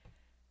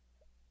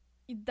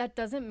that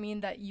doesn't mean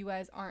that you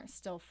guys aren't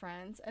still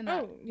friends and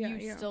that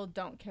you still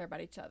don't care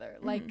about each other.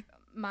 Mhm. Like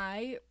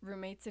my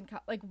roommates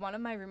like one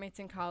of my roommates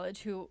in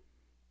college who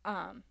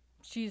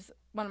she's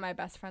one of my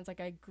best friends,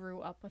 like I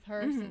grew up with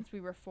her Mhm. since we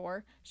were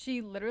 4.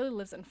 She literally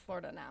lives in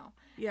Florida now.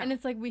 Yeah. And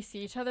it's like we see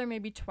each other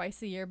maybe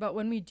twice a year, but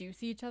when we do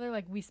see each other,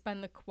 like we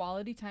spend the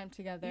quality time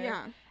together.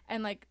 Yeah.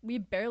 And like we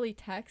barely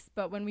text,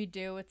 but when we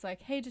do, it's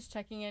like, hey, just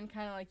checking in,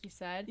 kind of like you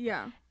said.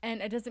 Yeah.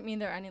 And it doesn't mean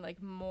they're any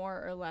like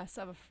more or less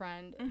of a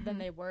friend than Mhm.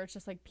 they were. It's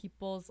just like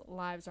people's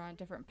lives are on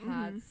different Mhm.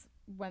 paths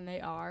when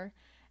they are.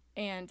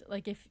 And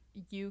like if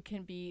you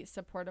can be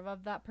supportive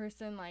of that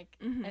person, like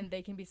Mhm. and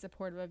they can be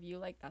supportive of you,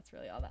 like that's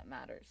really all that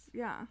matters.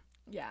 Yeah.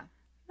 Yeah.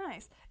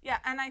 Nice. Yeah,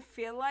 and I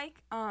feel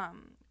like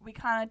we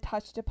kind of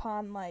touched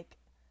upon like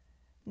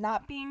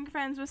not being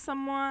friends with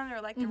someone or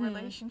like the Mhm.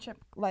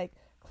 relationship like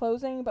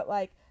closing, but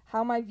like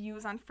how my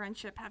views on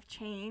friendship have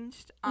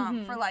changed.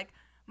 Mhm. For like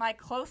my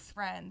close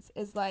friends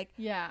is like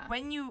Yeah.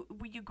 when you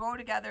grow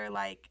together,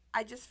 like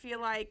I just feel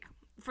like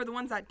for the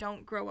ones that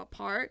don't grow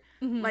apart,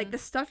 Mhm. like the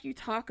stuff you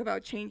talk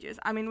about changes.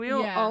 I mean,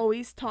 we'll Yeah.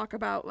 always talk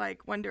about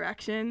like One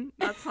Direction.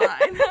 That's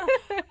fine.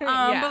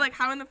 Yeah. But like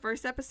how in the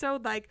first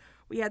episode, like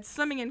we had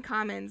swimming in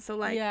common, so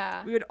like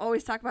Yeah. we would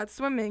always talk about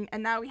swimming,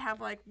 and now we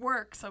have like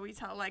work, so we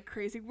tell like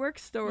crazy work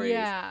stories.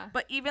 Yeah.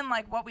 But even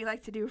like what we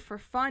like to do for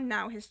fun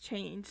now has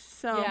changed.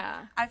 So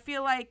Yeah. I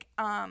feel like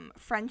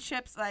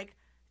friendships like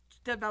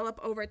develop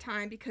over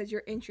time because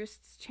your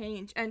interests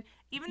change, and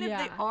even if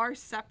they Yeah. are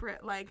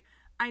separate, like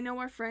I know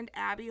our friend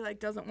Abby like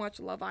doesn't watch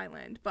Love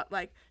Island, but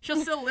like she'll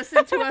still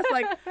listen to us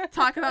like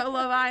talk about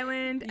Love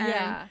Island,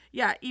 and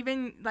Yeah.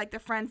 even like the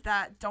friends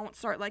that don't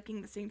start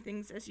liking the same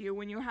things as you,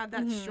 when you have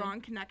that Mhm. strong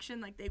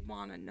connection, like they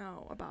want to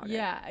know about it.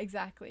 Yeah,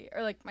 exactly.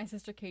 Or like my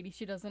sister Katie,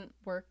 she doesn't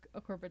work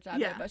a corporate job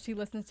Yeah. yet, but she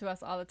listens to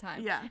us all the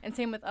time. Yeah. And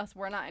same with us.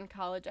 We're not in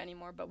college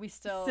anymore, but we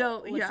still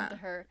listen yeah. to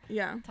her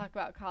Yeah. talk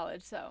about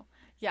college. So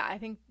yeah, I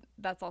think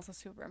that's also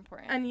super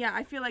important. And yeah,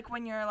 I feel like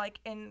when you're like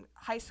in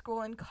high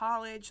school and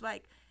college,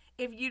 like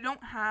if you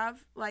don't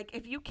have like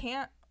if you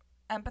can't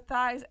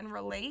empathize and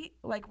relate,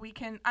 like we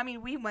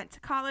went to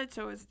college,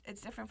 so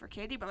it's different for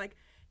Katie, but like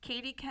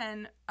Katie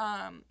can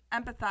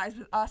empathize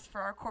with us for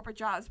our corporate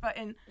jobs, but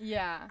in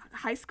yeah.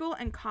 high school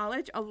and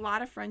college, a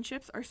lot of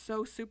friendships are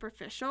so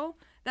superficial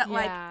that Yeah.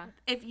 like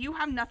if you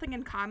have nothing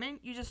in common,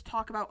 you just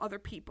talk about other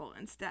people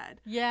instead.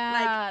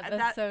 Yeah, Like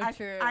that's so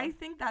true. I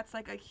think that's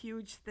like a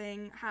huge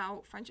thing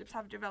how friendships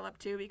have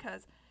developed too,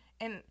 because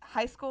in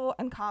high school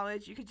and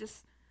college you could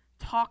just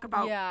talk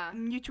about Yeah.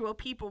 mutual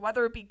people,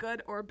 whether it be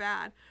good or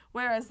bad.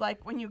 Whereas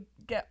like when you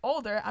get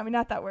older, I mean,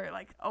 not that we're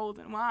like old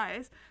and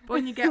wise, but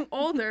when you get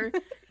older,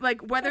 like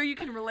whether you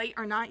can relate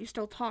or not, you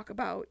still talk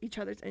about each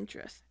other's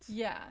interests.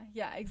 Yeah,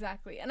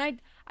 exactly. And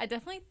I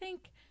definitely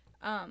think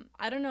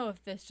I don't know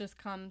if this just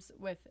comes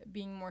with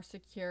being more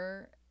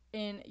secure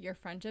in your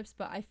friendships,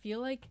 but I feel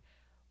like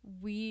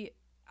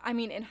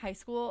in high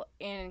school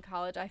and in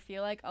college, I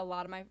feel like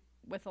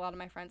with a lot of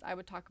my friends, I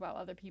would talk about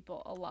other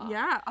people a lot.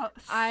 Yeah,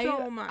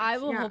 so much. I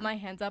will yeah. hold my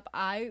hands up.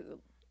 I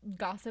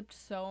gossiped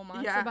so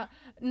much Yeah. about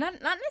not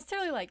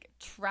necessarily like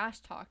trash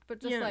talked, but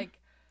just Yeah. like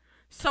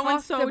so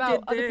and so talked about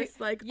did other this,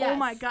 like, Yes. oh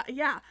my god,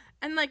 yeah.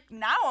 And like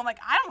now I'm like,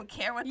 I don't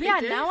care what they yeah.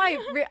 did. Now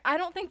I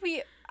don't think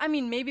I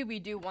mean, maybe we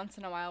do once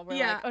in a while. We're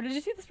like, oh, did you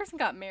see this person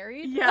got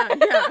married? Yeah.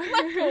 Like,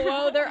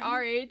 whoa, they're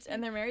our age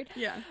and they're married.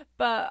 Yeah.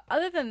 But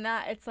other than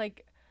that, it's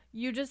like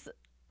you just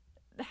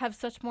have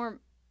such more,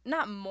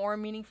 not more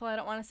meaningful, I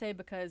don't want to say,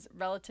 because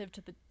relative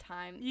to the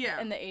time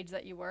and the age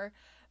that you were.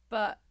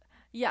 But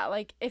yeah,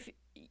 like if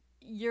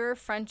your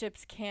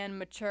friendships can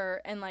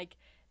mature and like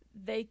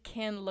they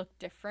can look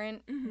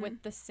different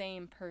with the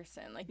same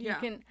person. Like you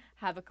can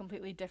have a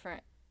completely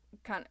different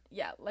kind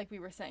of, like we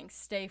were saying,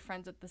 stay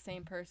friends with the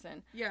same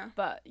person. Yeah.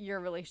 But your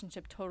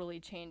relationship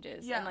totally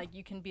changes. Yeah. And like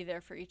you can be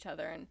there for each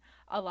other in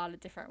a lot of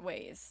different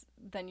ways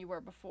than you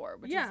were before,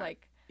 which is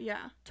like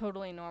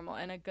totally normal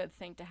and a good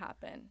thing to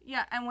happen.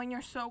 Yeah, and when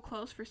you're so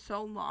close for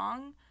so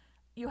long,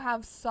 you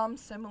have some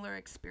similar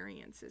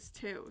experiences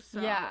too. So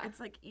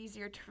it's like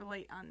easier to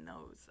relate on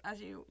those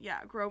as you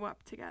grow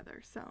up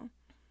together. So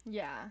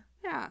yeah.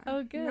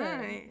 Oh, good.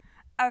 Right.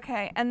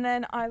 Okay, and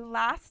then our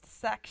last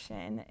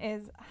section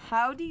is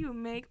how do you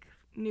make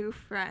new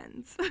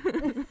friends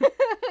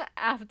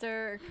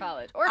after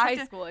college or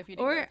high school if you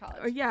didn't go to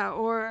college.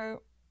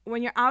 Or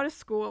when you're out of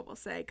school, we'll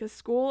say, because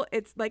school,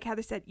 it's like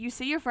Heather said, you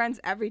see your friends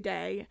every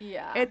day.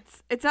 Yeah.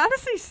 It's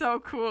honestly so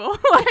cool.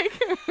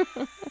 Like,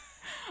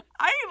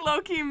 I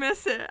low-key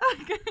miss it.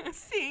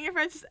 Seeing your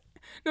friends, just,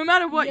 no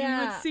matter what, you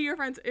would see your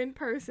friends in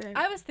person.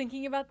 I was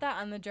thinking about that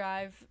on the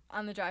drive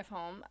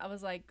home. I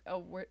was like,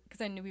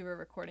 because I knew we were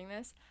recording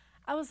this.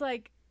 I was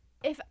like,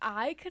 if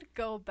I could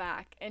go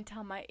back and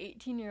tell my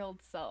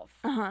 18-year-old self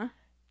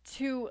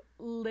to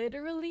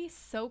literally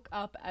soak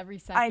up every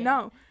second. I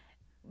know.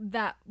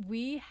 That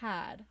we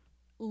had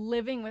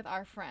living with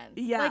our friends.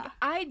 Yeah. Like,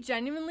 I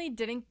genuinely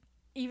didn't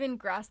even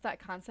grasp that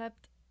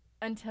concept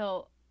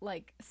until,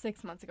 like,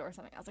 6 months ago or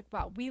something. I was like,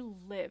 wow, we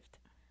lived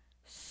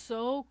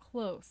so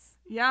close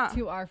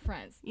to our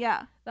friends.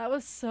 Yeah. That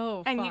was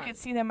so fun. And you could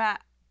see them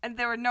and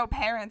there were no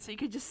parents, so you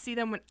could just see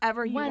them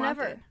whenever you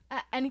wanted.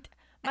 At any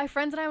my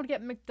friends and I would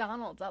get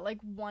McDonald's at, like,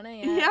 1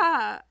 a.m.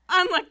 Yeah.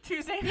 On, like,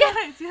 Tuesday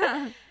nights.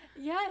 Yeah.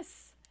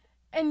 Yes.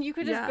 And you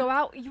could just go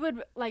out. You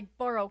would, like,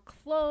 borrow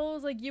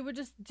clothes. Like, you would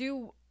just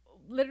do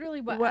literally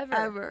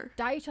whatever.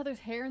 Dye each other's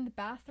hair in the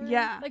bathroom.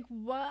 Yeah. Like,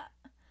 what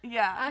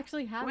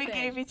actually happened? We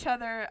gave each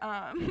other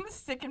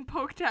stick and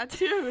poke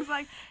tattoos.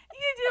 Like, you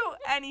can do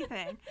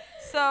anything.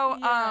 So,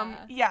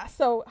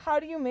 So, how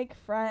do you make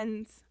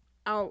friends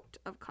out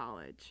of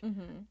college?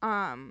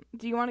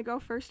 Do you want to go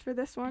first for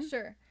this one?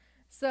 Sure.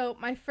 So,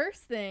 my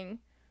first thing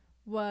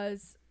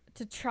was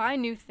to try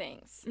new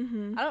things. I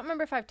don't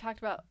remember if I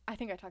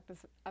think I talked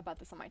about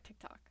this on my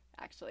TikTok,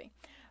 actually.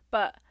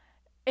 But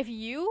if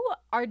you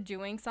are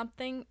doing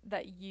something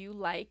that you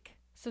like,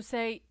 so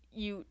say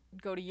you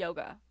go to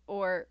yoga,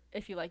 or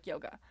if you like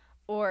yoga,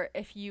 or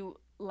if you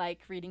like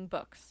reading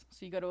books,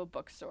 so you go to a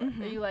bookstore,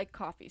 or you like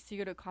coffee, so you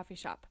go to a coffee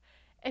shop.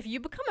 If you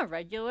become a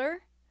regular,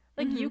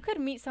 like you could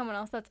meet someone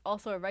else that's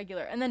also a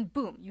regular, and then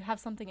boom, you have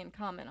something in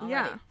common already.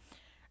 Yeah.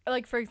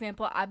 Like, for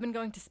example, I've been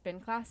going to spin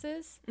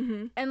classes,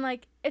 and,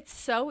 like, it's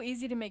so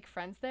easy to make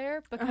friends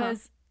there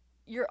because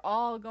you're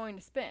all going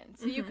to spin.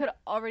 So you could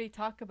already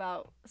talk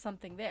about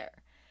something there.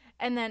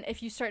 And then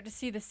if you start to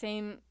see the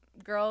same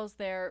girls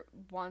there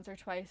once or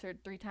twice or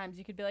 3 times,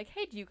 you could be like,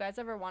 hey, do you guys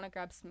ever want to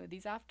grab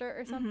smoothies after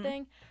or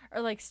something?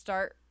 Or, like,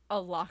 start a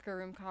locker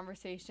room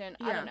conversation.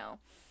 I don't know.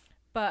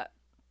 But,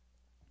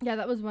 yeah,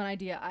 that was one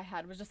idea I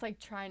had, was just, like,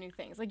 try new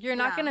things. Like, you're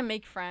not going to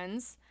make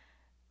friends.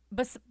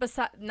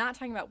 Not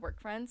talking about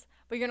work friends,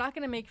 but you're not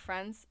going to make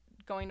friends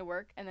going to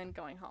work and then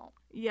going home.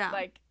 Yeah.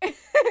 Like,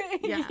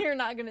 you're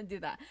not going to do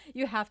that.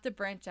 You have to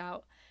branch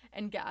out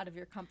and get out of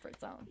your comfort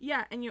zone.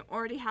 Yeah, and you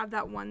already have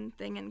that one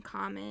thing in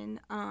common.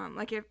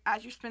 Like, if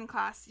as your spin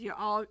class, you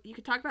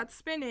could talk about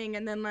spinning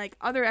and then, like,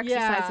 other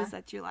exercises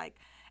that you like.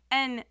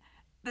 And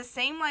the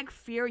same, like,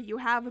 fear you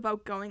have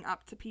about going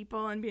up to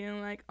people and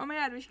being like, oh my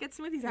God, we should get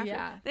smoothies after.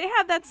 Yeah. They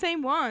have that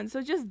same one,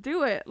 so just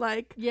do it.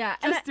 Like,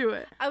 just do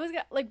it. I was,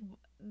 like,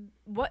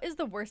 what is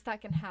the worst that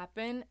can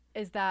happen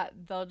is that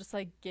they'll just,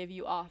 like, give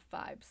you off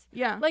vibes.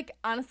 Yeah. Like,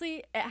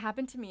 honestly, it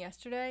happened to me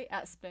yesterday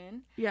at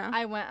Spin. Yeah.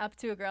 I went up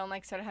to a girl and,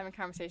 like, started having a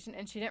conversation,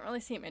 and she didn't really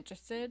seem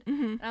interested.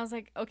 And I was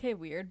like, okay,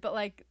 weird. But,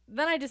 like,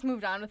 then I just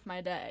moved on with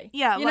my day.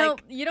 Yeah, you know,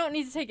 you don't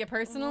need to take it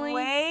personally.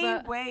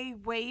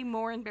 Way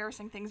more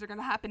embarrassing things are going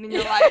to happen in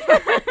your life.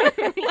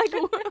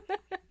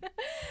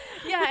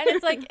 Yeah, and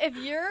it's like, if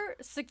you're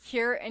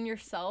secure in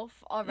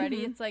yourself already,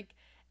 it's like,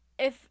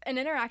 if an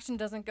interaction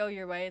doesn't go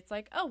your way, it's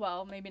like, oh,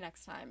 well, maybe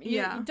next time.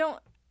 You don't.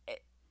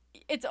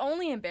 It's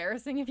only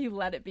embarrassing if you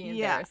let it be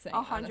embarrassing.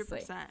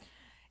 100%.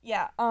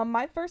 Yeah.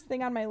 My first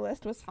thing on my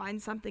list was find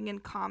something in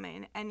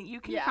common, and you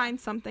can find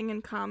something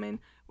in common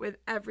with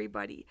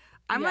everybody.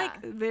 I'm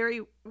like very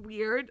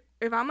weird.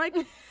 If I'm like,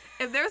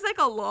 if there's like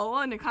a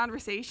lull in a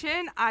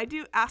conversation, I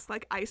do ask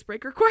like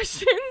icebreaker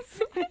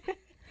questions.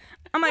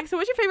 I'm like, so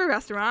what's your favorite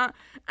restaurant?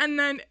 And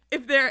then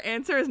if their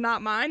answer is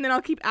not mine, then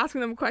I'll keep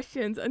asking them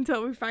questions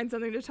until we find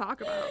something to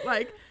talk about.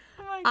 Like,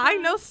 my I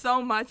God. know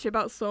so much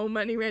about so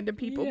many random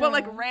people, but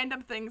like Yeah.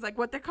 random things, like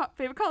what their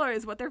favorite color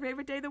is, what their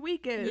favorite day of the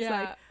week is. Yeah.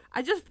 Like,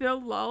 I just fill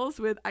lulls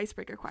with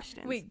icebreaker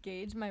questions. Wait,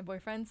 Gage, my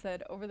boyfriend,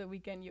 said over the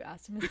weekend you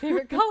asked him his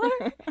favorite color.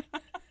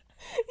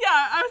 Yeah,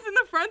 I was in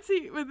the front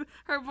seat with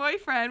her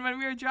boyfriend when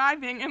we were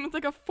driving, and it was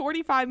like a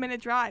 45-minute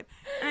drive,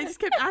 and I just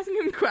kept asking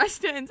him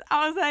questions.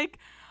 I was like,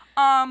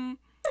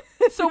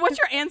 so what's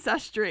your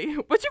ancestry?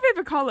 What's your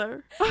favorite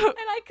color? And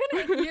I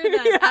couldn't hear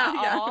that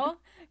Yeah, at all.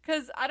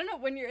 Because, I don't know,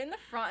 when you're in the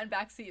front and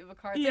back seat of a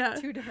car, it's Yeah.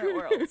 like two different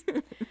worlds.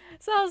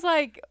 So I was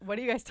like, what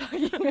are you guys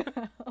talking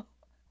about?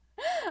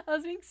 I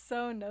was being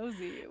so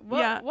nosy.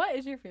 Yeah. What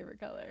is your favorite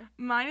color?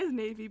 Mine is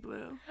navy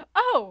blue.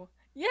 Oh,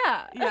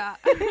 yeah. Yeah.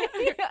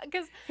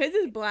 Because His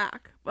is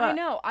black. I But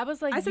know. I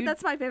was like, I said you-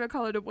 that's my favorite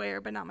color to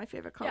wear, but not my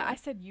favorite color. Yeah, I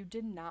said you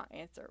did not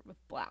answer with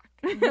black.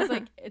 And he was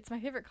like, it's my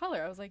favorite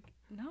color. I was like,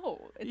 no,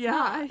 it's Yeah,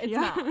 not. It's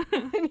yeah.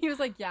 not. And he was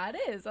like, yeah, it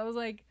is. I was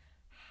like,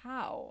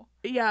 how?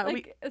 Yeah,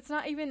 Like, it's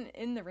not even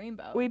in the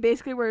rainbow. we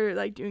basically were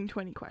like doing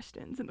 20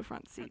 questions in the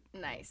front seat.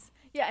 Nice.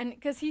 Yeah, and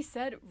because he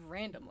said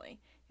randomly,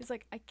 he's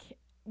like, I can't.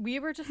 We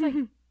were just like,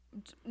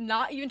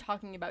 not even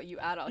talking about you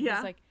at all. He Yeah.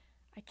 was like,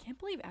 I can't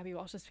believe Abby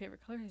Walsh's favorite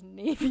color is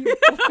navy blue.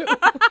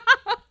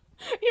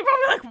 You're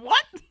probably like,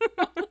 what?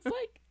 I was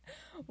like,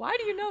 why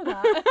do you know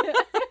that?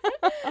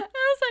 I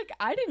was like,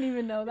 I didn't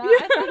even know that.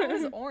 I thought it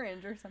was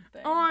orange or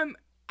something.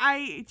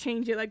 I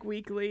change it like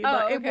weekly, Oh,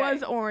 but okay. it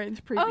was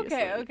orange previously.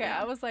 Okay.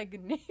 yeah. I was like,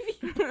 navy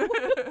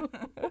blue.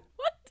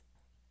 What?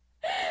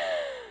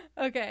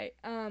 Okay.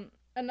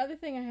 Another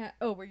thing I had.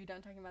 Oh, were you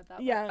done talking about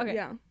that? Yeah, Okay.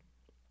 yeah.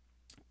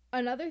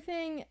 Another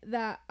thing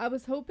that I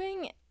was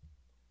hoping,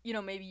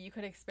 maybe you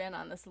could expand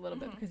on this a little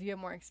bit because you have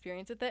more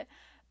experience with it.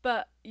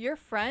 But your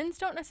friends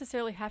don't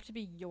necessarily have to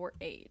be your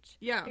age.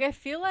 Yeah. Like, I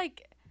feel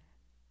like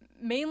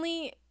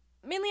mainly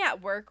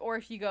at work, or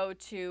if you go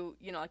to,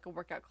 like a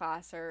workout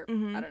class or,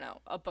 Mhm. I don't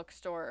know, a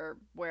bookstore or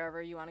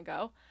wherever you want to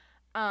go,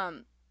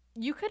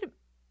 you could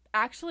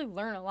actually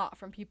learn a lot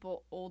from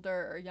people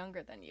older or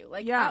younger than you.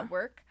 Like, Yeah. at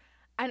work,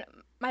 and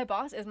my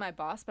boss is my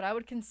boss, but I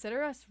would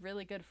consider us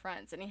really good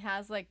friends. And he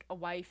has, like, a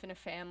wife and a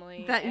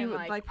family. That and, you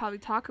would like probably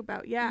talk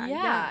about. Yeah.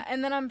 yeah.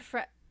 And then I'm,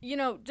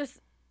 just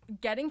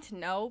getting to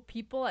know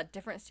people at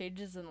different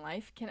stages in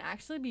life can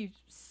actually be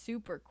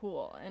super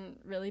cool and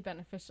really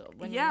beneficial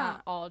when you're Yeah.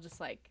 not all just,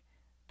 like,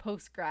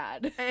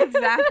 post-grad.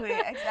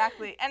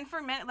 Exactly. And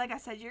for men, like I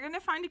said, you're gonna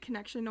find a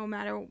connection no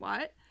matter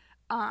what.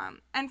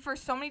 And for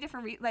so many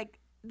different like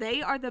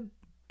they are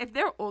if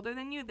they're older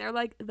than you, they're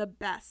like the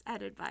best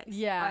at advice.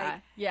 Yeah.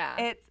 Like, yeah.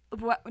 it's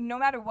no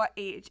matter what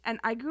age. And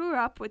I grew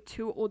up with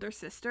two older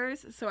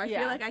sisters, so I Yeah.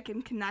 feel like I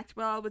can connect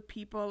well with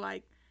people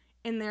like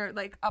in their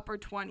like upper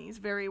 20s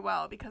very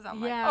well because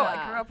I'm like, oh,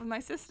 I grew up with my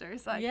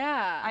sisters. Like,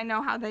 yeah. I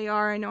know how they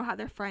are. I know how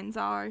their friends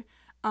are.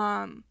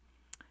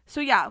 So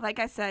yeah, like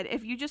I said,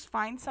 if you just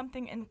find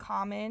something in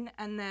common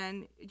and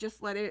then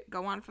just let it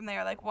go on from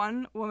there. Like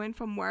one woman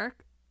from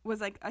work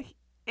was like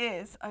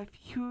is a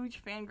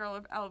huge fangirl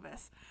of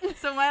Elvis.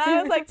 So when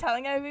I was like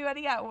telling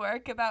everybody at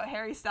work about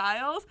Harry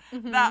Styles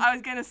that I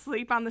was gonna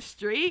sleep on the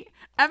street,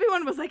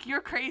 everyone was like, "You're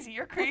crazy,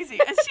 you're crazy,"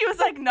 and she was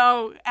like,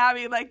 "No,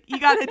 Abby, like you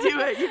gotta do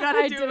it, you gotta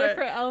I do did it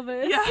for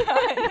Elvis.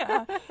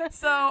 Yeah.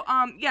 So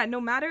yeah,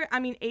 no matter. I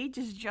mean, age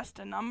is just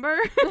a number.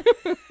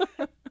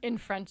 In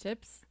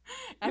friendships,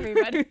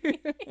 everybody.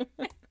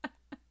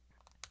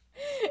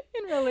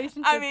 In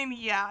relationships. I mean,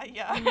 yeah.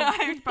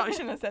 I probably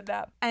shouldn't have said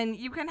that. And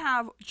you can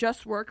have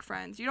just work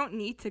friends. You don't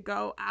need to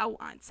go out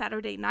on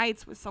Saturday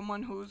nights with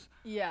someone who's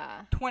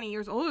 20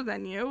 years older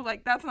than you.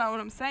 Like, that's not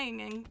what I'm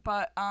saying.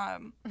 But,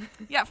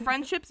 yeah,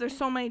 friendships, there's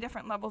so many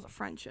different levels of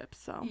friendships.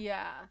 So,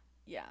 yeah.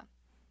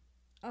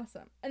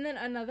 Awesome. And then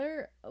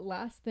another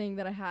last thing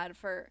that I had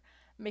for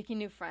making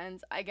new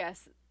friends, I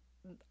guess,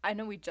 I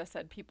know we just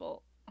said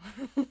people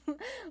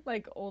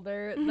like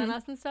older than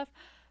us and stuff,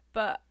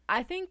 but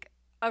I think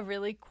a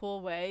really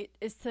cool way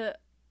is to,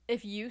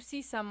 if you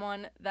see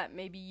someone that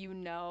maybe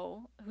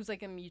who's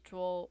like a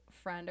mutual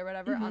friend or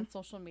whatever on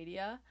social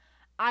media,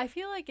 I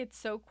feel like it's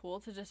so cool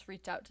to just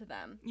reach out to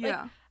them.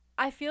 yeah. Like,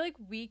 I feel like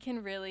we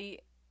can really,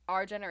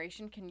 our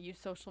generation can use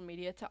social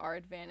media to our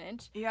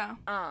advantage. Yeah.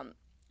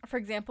 For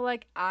example,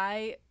 like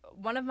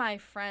one of my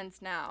friends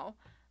now,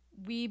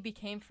 we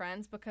became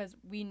friends because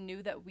we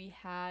knew that we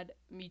had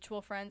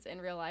mutual friends in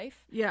real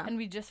life. Yeah. And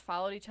we just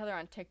followed each other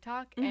on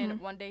TikTok.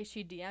 And one day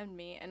she DM'd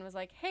me and was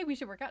like, hey, we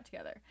should work out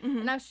together.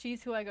 And now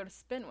she's who I go to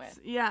spin with.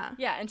 Yeah.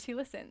 Yeah, and she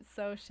listens.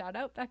 So shout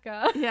out,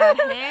 Becca. Yeah.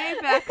 Hey,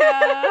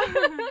 Becca.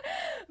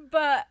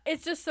 But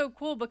it's just so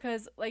cool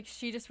because, like,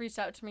 she just reached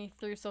out to me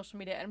through social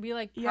media. And we,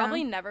 like,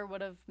 probably never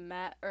would have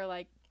met, or,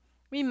 like,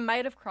 we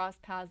might have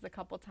crossed paths a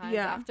couple times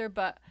after.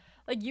 But,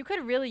 like, you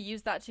could really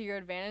use that to your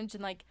advantage.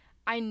 And, like,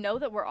 I know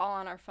that we're all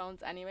on our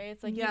phones anyway.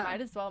 It's like you might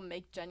as well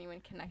make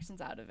genuine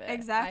connections out of it.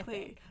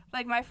 Exactly.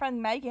 Like my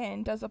friend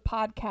Megan does a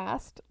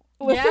podcast.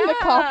 Listen to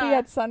Coffee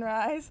at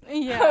Sunrise.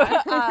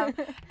 Yeah.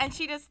 And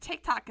she does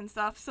TikTok and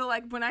stuff. So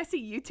like when I see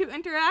you two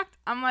interact,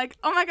 I'm like,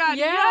 oh my God,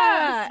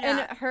 yeah.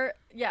 yes.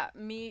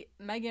 And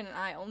Megan and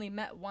I only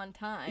met one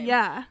time.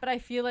 Yeah. But I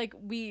feel like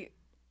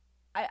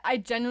I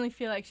genuinely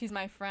feel like she's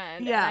my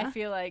friend. Yeah. And I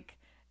feel like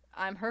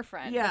I'm her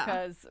friend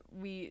because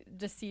we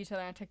just see each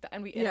other on TikTok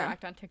and we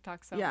interact on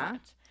TikTok so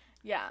much.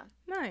 Yeah.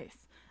 Nice.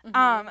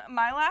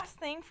 My last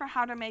thing for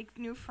how to make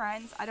new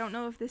friends, I don't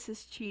know if this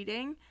is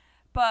cheating,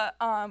 but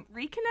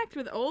reconnect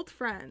with old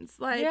friends.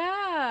 Like, you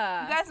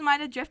guys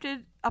might have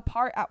drifted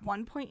apart at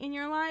one point in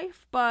your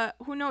life, but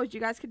who knows? You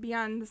guys could be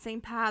on the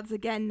same paths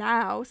again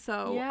now.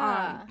 So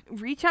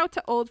reach out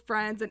to old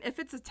friends, and if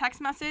it's a text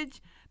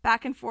message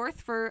back and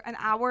forth for an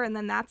hour and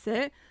then that's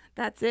it.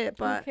 But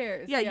who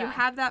cares? You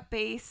have that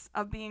base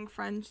of being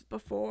friends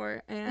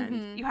before,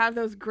 and you have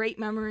those great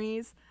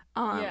memories.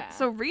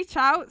 So reach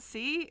out,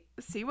 see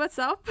what's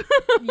up.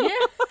 Yeah.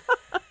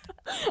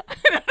 I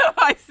don't know if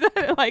I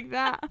said it like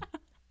that.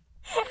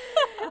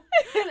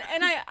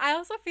 and I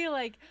also feel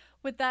like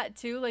with that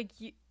too, like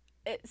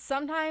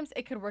sometimes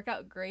it could work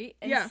out great,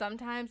 and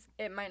sometimes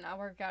it might not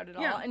work out at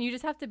all, and you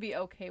just have to be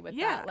okay with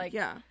that. Like,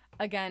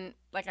 again,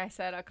 like I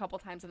said a couple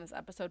times in this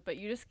episode, but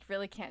you just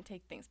really can't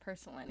take things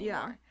personal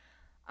anymore.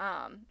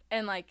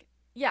 And like,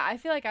 I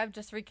feel like I've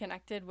just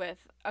reconnected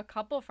with a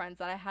couple friends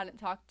that I hadn't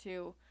talked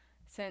to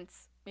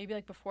since maybe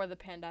like before the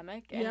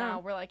pandemic, and now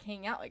we're like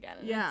hanging out again,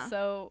 and it's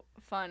so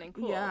fun and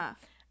cool.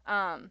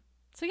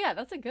 So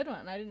that's a good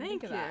one. I didn't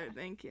think of that.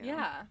 Thank you.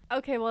 Yeah.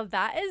 Okay, well,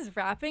 that is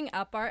wrapping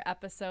up our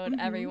episode,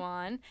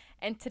 everyone.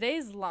 And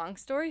today's long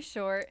story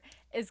short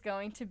is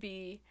going to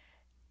be,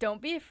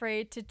 don't be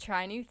afraid to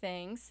try new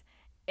things,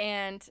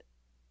 and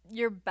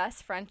your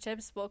best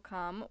friendships will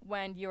come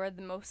when you are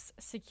the most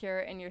secure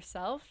in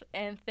yourself,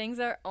 and things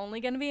are only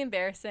going to be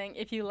embarrassing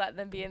if you let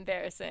them be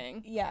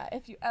embarrassing. Yeah,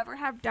 if you ever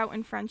have doubt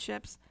in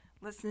friendships,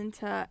 listen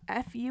to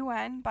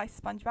F.U.N. by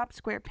SpongeBob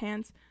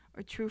SquarePants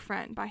or True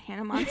Friend by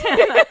Hannah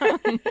Montana.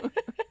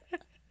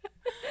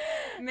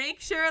 Make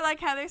sure,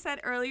 like Heather said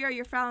earlier,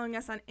 you're following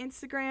us on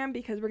Instagram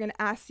because we're going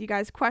to ask you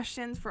guys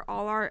questions for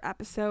all our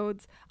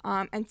episodes.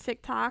 And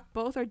TikTok,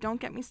 both are Don't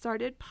Get Me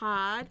Started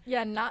Pod.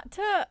 Yeah, not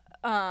to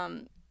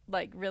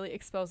like really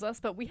expose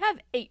us, but we have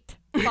 8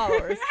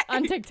 followers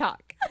on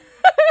TikTok.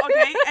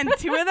 Okay, and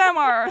 2 of them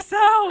are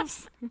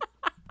ourselves.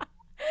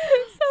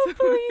 So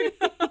please.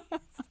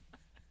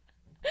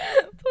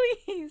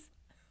 Please.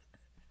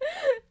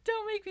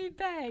 Don't make me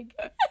beg.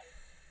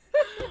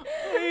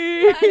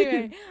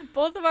 Anyway,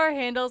 both of our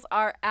handles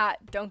are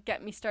at Don't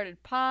Get Me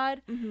Started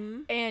Pod,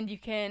 and you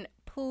can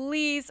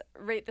please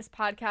rate this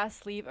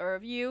podcast, leave a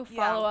review,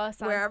 follow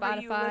us on wherever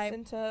Spotify. you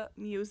listen to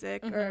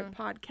music or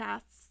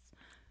podcasts.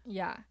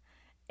 Yeah,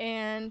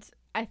 and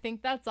I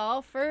think that's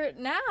all for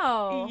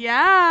now.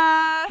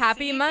 Yeah. Happy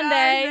See you Monday.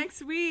 guys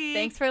next week.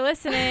 Thanks for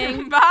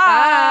listening.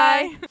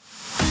 Bye. Bye.